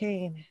shaking my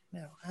cane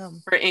now.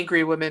 For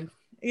angry women.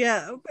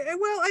 Yeah,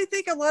 well, I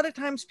think a lot of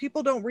times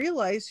people don't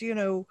realize,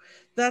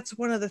 that's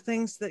one of the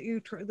things that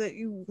you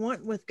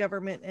want with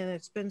government, and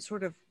it's been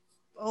sort of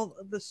all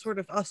the sort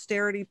of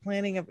austerity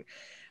planning of.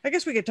 I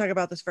guess we could talk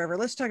about this forever.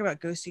 Let's talk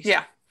about ghosties.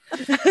 Yeah,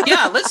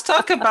 let's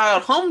talk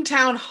about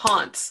hometown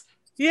haunts.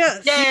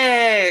 Yes.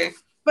 Yay!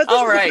 But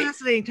this is a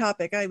fascinating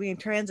topic. I mean,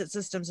 transit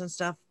systems and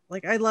stuff.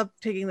 Like, I love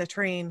taking the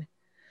train.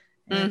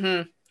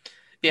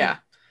 Yeah.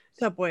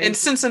 Subway. And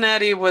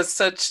Cincinnati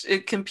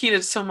it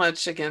competed so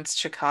much against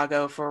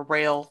Chicago for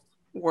rail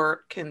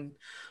work and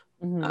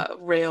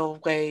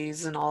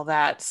railways and all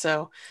that.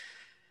 So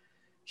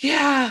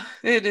yeah,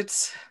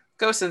 it's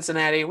go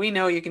Cincinnati. We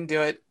know you can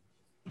do it.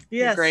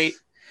 Yes. Great.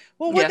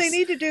 Well, what they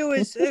need to do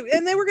is,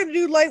 and they were going to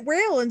do light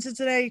rail in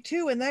Cincinnati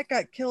too, and that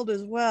got killed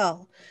as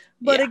well.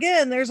 But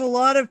again, there's a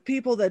lot of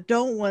people that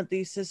don't want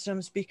these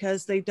systems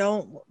because they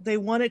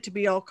want it to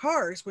be all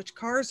cars, which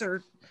cars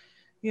are,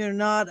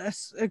 not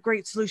a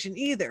great solution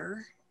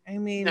either. I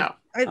mean,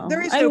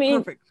 there is no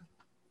perfect.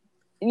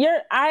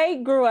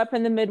 I grew up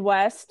in the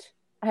Midwest.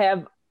 I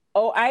have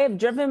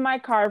driven my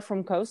car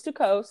from coast to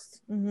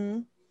coast.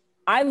 Mm-hmm.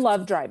 I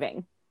love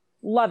driving,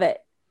 love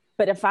it.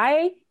 But if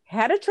I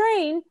had a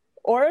train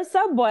or a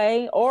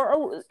subway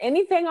or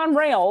anything on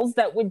rails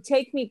that would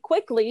take me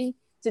quickly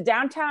to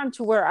downtown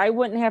to where I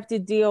wouldn't have to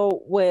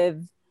deal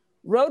with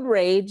road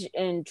rage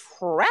and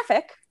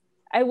traffic,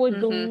 I would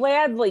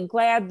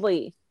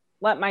gladly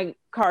let my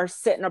car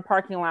sit in a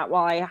parking lot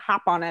while I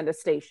hop on at a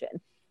station.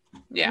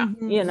 Yeah.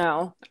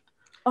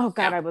 Oh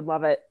God, I would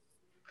love it.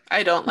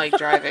 I don't like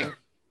driving.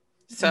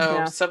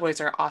 So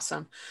subways are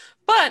awesome.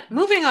 But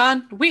moving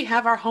on, we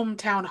have our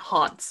hometown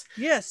haunts.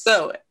 Yes.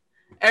 So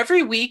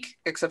every week,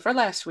 except for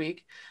last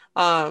week,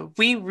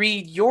 we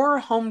read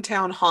your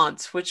hometown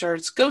haunts, which are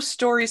ghost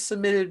stories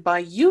submitted by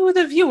you,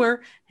 the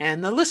viewer,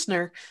 and the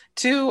listener,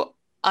 to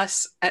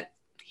us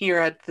here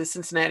at the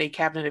Cincinnati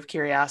Cabinet of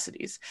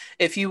Curiosities.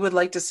 If you would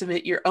like to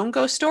submit your own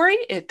ghost story,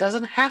 it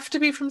doesn't have to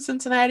be from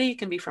Cincinnati. It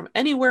can be from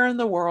anywhere in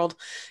the world.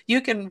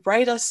 You can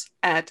write us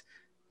at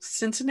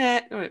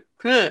Cincinnati.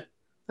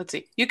 Let's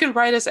see. You can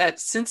write us at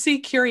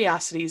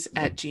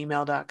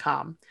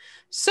cincycuriosities@gmail.com.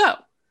 So,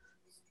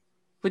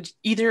 would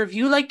either of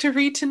you like to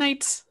read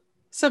tonight's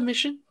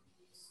submission?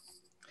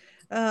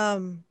 You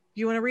want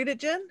to read it,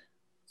 Jen?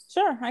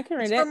 Sure, I can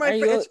read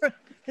it.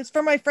 It's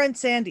from my friend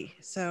Sandy.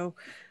 So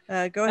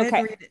go ahead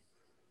and read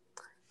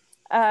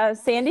it.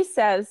 Sandy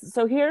says,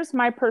 so here's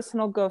my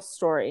personal ghost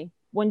story.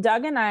 When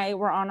Doug and I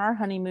were on our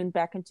honeymoon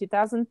back in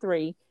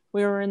 2003,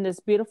 we were in this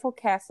beautiful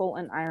castle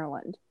in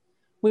Ireland.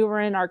 We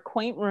were in our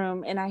quaint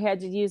room and I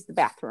had to use the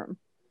bathroom.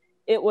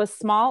 It was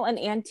small and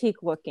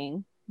antique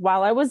looking.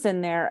 While I was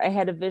in there, I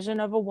had a vision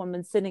of a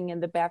woman sitting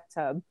in the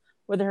bathtub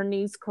with her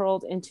knees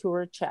curled into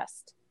her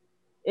chest.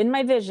 In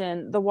my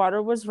vision, the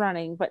water was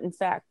running, but in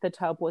fact, the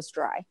tub was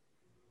dry.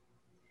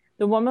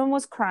 The woman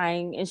was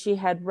crying and she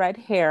had red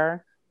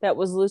hair that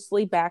was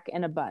loosely back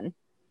in a bun.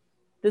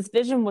 This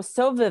vision was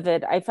so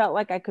vivid, I felt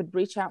like I could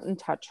reach out and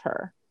touch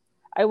her.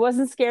 I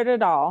wasn't scared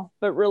at all,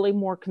 but really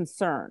more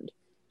concerned.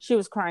 She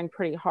was crying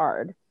pretty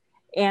hard.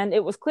 And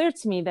it was clear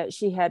to me that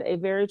she had a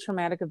very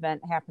traumatic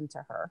event happen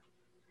to her.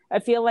 I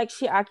feel like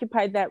she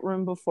occupied that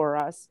room before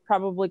us,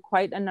 probably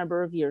quite a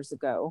number of years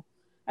ago.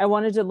 I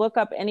wanted to look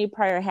up any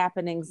prior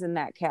happenings in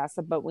that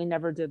castle, but we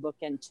never did look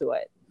into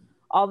it.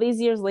 All these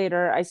years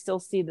later, I still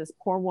see this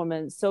poor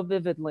woman so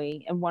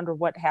vividly and wonder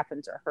what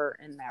happened to her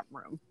in that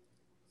room.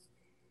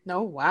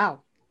 Oh,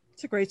 wow.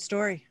 It's a great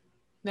story.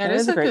 That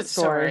is a good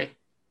story.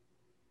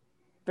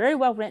 Very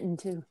well written,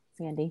 too,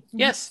 Sandy.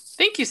 Yes.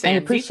 Thank you, Sandy.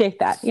 I appreciate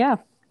that. Yeah.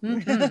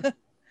 Mm-hmm.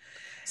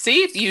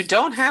 See, you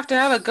don't have to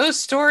have a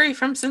ghost story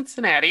from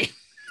Cincinnati.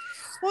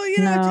 Well,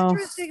 it's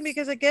interesting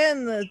because,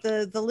 again,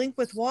 the link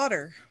with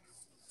water.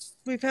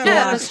 We've had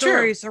a lot of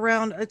stories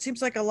around. It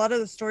seems like a lot of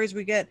the stories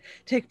we get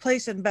take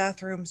place in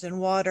bathrooms and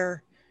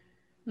water.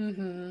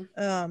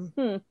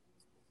 Mm-hmm.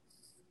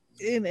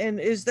 And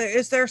is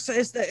there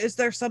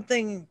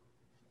something?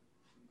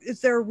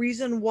 Is there a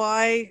reason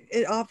why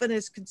it often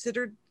is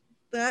considered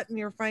that in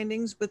your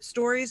findings with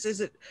stories?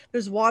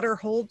 Does water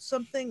hold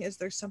something? Is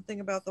there something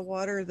about the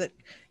water that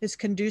is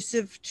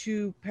conducive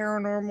to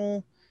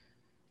paranormal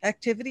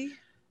activity?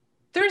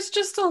 There's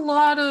just a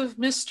lot of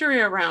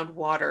mystery around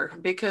water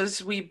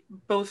because we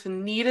both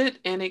need it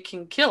and it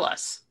can kill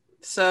us.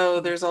 So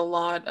there's a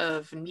lot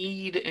of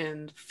need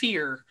and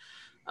fear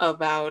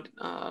about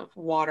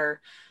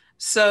water.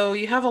 So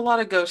you have a lot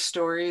of ghost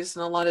stories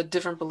and a lot of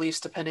different beliefs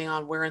depending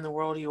on where in the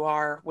world you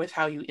are with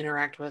how you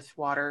interact with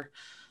water.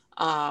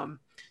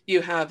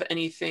 You have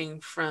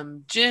anything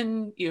from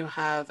jinn, you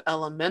have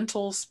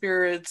elemental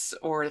spirits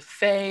or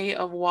fae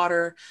of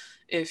water.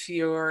 If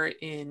you're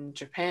in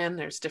Japan,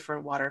 there's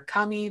different water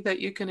kami that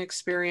you can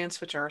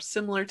experience, which are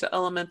similar to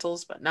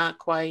elementals, but not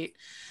quite.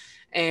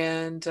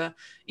 And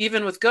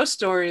even with ghost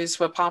stories,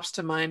 what pops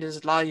to mind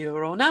is La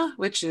Llorona,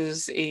 which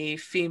is a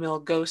female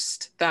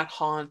ghost that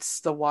haunts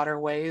the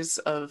waterways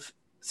of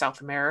South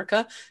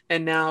America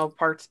and now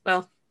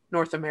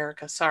North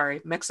America,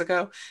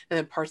 Mexico, and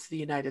then parts of the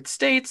United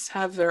States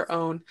have their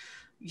own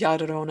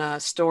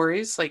Llorona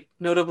stories, like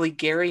notably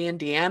Gary,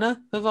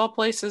 Indiana, of all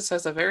places,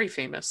 has a very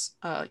famous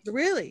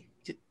really?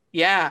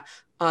 Yeah,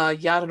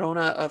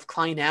 Llorona of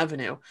Klein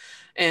Avenue.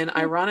 And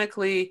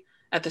ironically,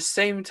 at the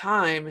same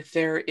time,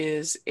 there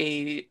is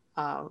a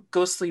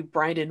ghostly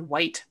bride in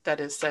white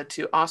that is said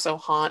to also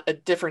haunt a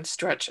different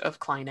stretch of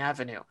Klein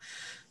Avenue.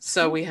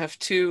 So we have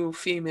two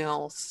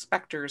female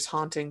specters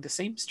haunting the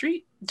same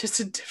street, just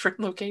in different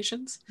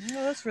locations.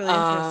 Oh, that's really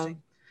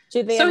interesting.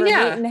 Do they ever meet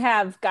and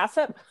have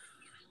gossip?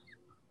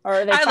 Or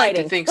are they fighting? I like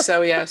to think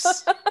so,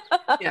 yes.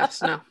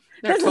 Yes, no.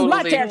 They're This is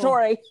my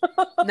territory.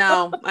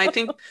 No, I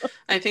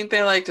think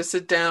they like to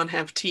sit down,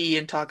 have tea,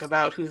 and talk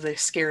about who they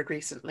scared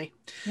recently.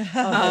 Oh,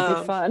 that'd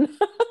be fun.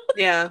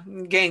 Yeah,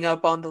 gang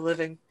up on the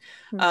living.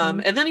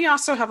 Mhm. And then you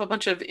also have a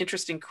bunch of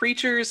interesting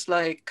creatures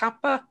like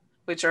kappa,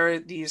 which are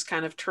these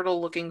kind of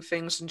turtle-looking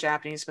things in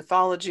Japanese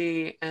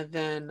mythology, and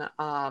then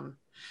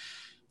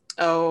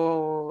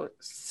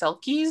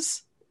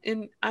selkies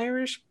in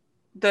Irish,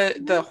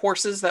 the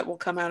horses that will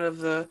come out of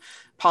the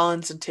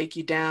ponds and take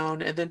you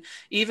down. And then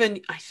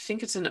even I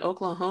think it's in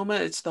Oklahoma,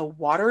 it's the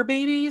water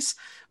babies,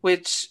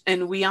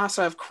 and we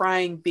also have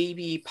crying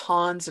baby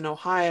ponds in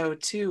Ohio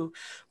too,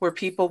 where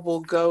people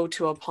will go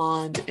to a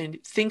pond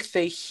and think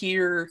they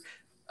hear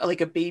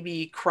like a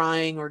baby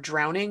crying or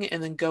drowning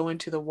and then go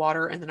into the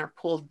water and then are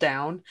pulled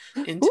down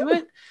into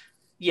it.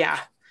 Yeah.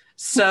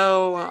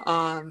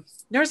 So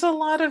there's a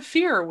lot of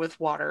fear with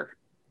water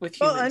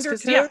with humans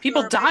because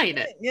people die in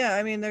it. Yeah,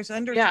 I mean, there's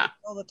undertows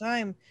all the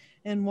time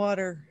in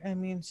water. I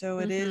mean, so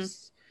it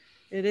is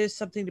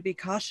something to be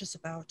cautious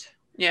about.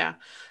 Yeah.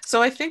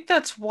 So I think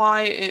that's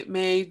why it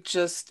may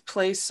just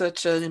play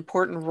such an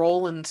important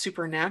role in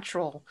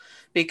Supernatural,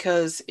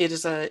 because it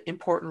is an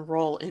important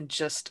role in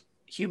just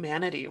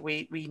humanity.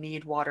 We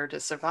need water to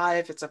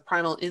survive. It's a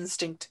primal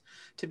instinct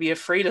to be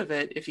afraid of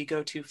it if you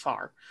go too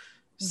far.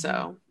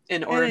 So,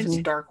 or if it's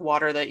dark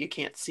water that you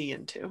can't see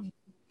into.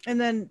 And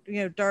then,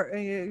 you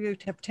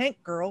have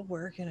Tank Girl,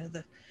 where,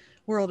 the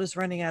world is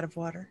running out of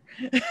water.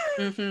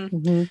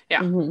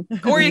 Yeah.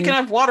 Or you can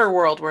have Water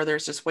World, where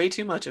there's just way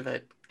too much of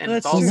it, and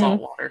it's all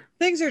salt water.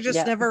 Things are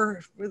just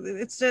never,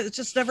 it's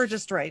just never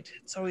just right.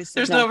 It's always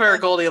there's no very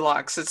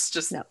Goldilocks. It's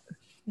just no.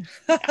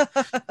 Yeah.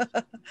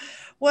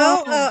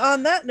 Well,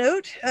 on that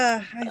note,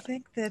 I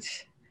think that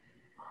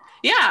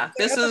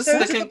this is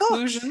the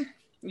conclusion.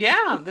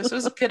 Yeah, this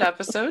was a good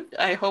episode.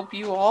 I hope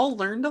you all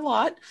learned a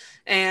lot.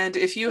 And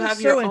if you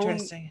have your own,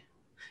 interesting.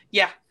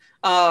 Yeah,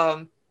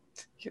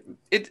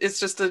 it's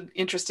just an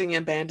interesting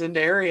abandoned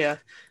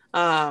area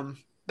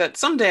that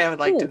someday I would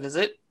like to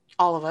visit.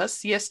 All of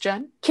us. Yes,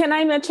 Jen? Can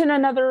I mention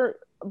another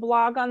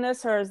blog on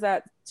this, or is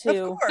that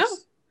too? Of course. No,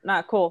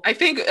 not cool. I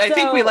think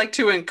we like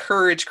to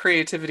encourage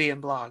creativity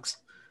in blogs.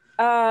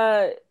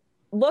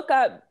 Look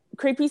up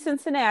Creepy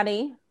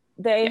Cincinnati.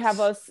 They have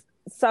a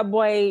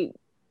subway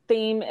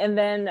theme, and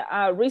then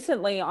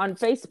recently on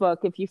Facebook,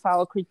 if you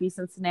follow Creepy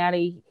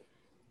Cincinnati,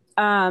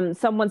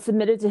 someone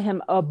submitted to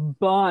him a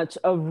bunch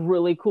of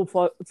really cool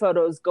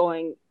photos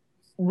going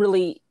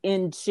really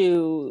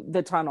into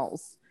the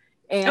tunnels,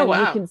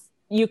 and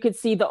you could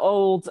see the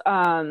old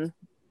I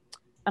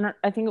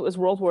think it was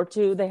World War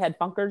II. They had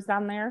bunkers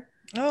down there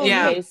in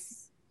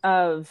case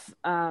of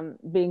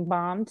being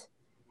bombed,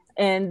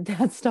 and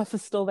that stuff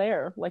is still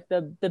there. Like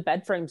the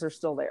bed frames are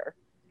still there.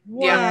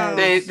 Wow.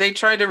 Yeah, they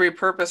tried to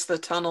repurpose the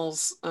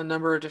tunnels a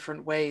number of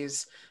different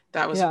ways.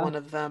 That was one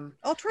of them.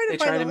 I'll try to.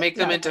 They tried to make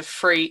them into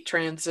freight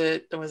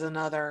transit. There was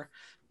another,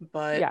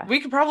 but we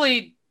could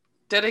probably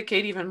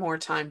dedicate even more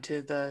time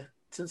to the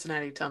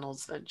Cincinnati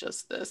tunnels than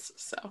just this.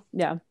 So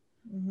yeah.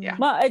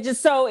 Well, I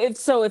just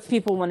if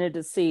people wanted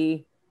to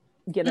see,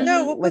 get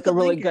a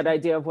really good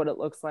idea of what it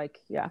looks like.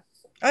 Yeah.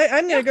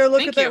 I'm going to go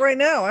look at that right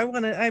now.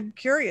 I'm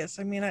curious.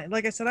 I mean,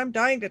 like I said, I'm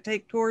dying to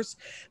take tours.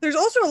 There's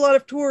also a lot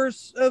of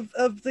tours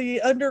of the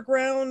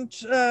underground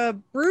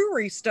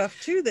brewery stuff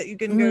too that you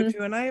can go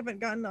to. And I haven't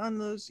gotten on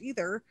those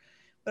either,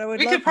 but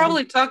we could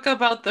probably talk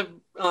about the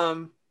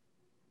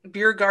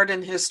beer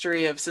garden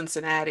history of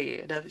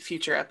Cincinnati in a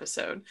future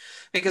episode,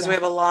 because we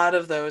have a lot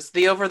of those.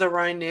 The Over the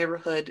Rhine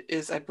neighborhood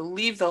is, I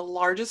believe, the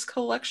largest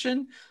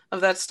collection of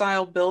that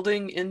style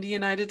building in the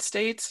United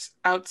States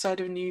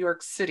outside of New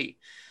York City.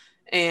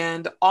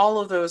 And all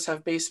of those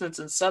have basements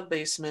and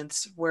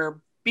sub-basements where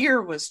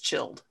beer was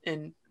chilled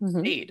and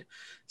made.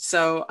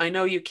 So I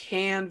know you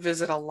can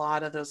visit a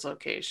lot of those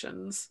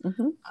locations.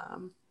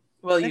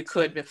 You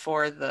could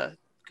before the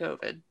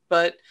COVID,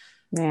 but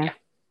yeah.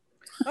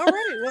 All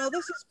right. Well,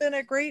 this has been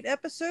a great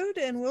episode,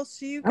 and we'll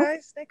see you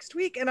guys next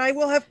week. And I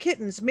will have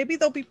kittens.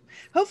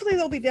 Hopefully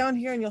they'll be down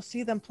here and you'll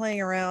see them playing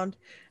around,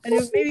 and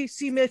you'll maybe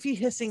see Miffy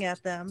hissing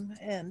at them,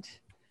 and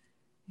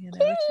it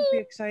should be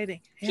exciting.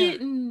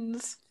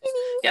 Kittens.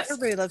 Yes.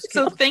 Everybody loves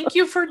kittens. So thank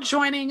you for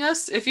joining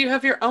us. If you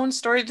have your own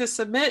story to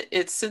submit,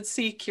 it's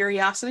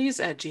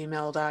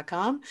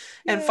cincycuriosities@gmail.com.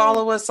 And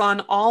follow us on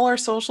all our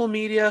social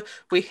media.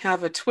 We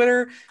have a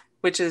Twitter,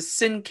 which is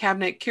Cin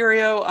Cabinet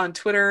Curio on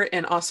Twitter,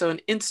 and also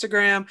an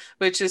Instagram,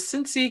 which is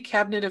Cincy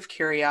Cabinet of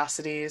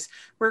Curiosities.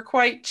 We're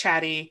quite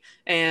chatty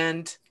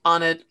and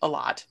on it a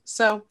lot.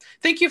 So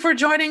thank you for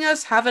joining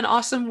us. Have an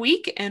awesome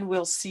week, and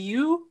we'll see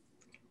you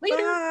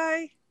later.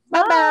 Bye.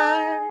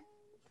 Bye-bye.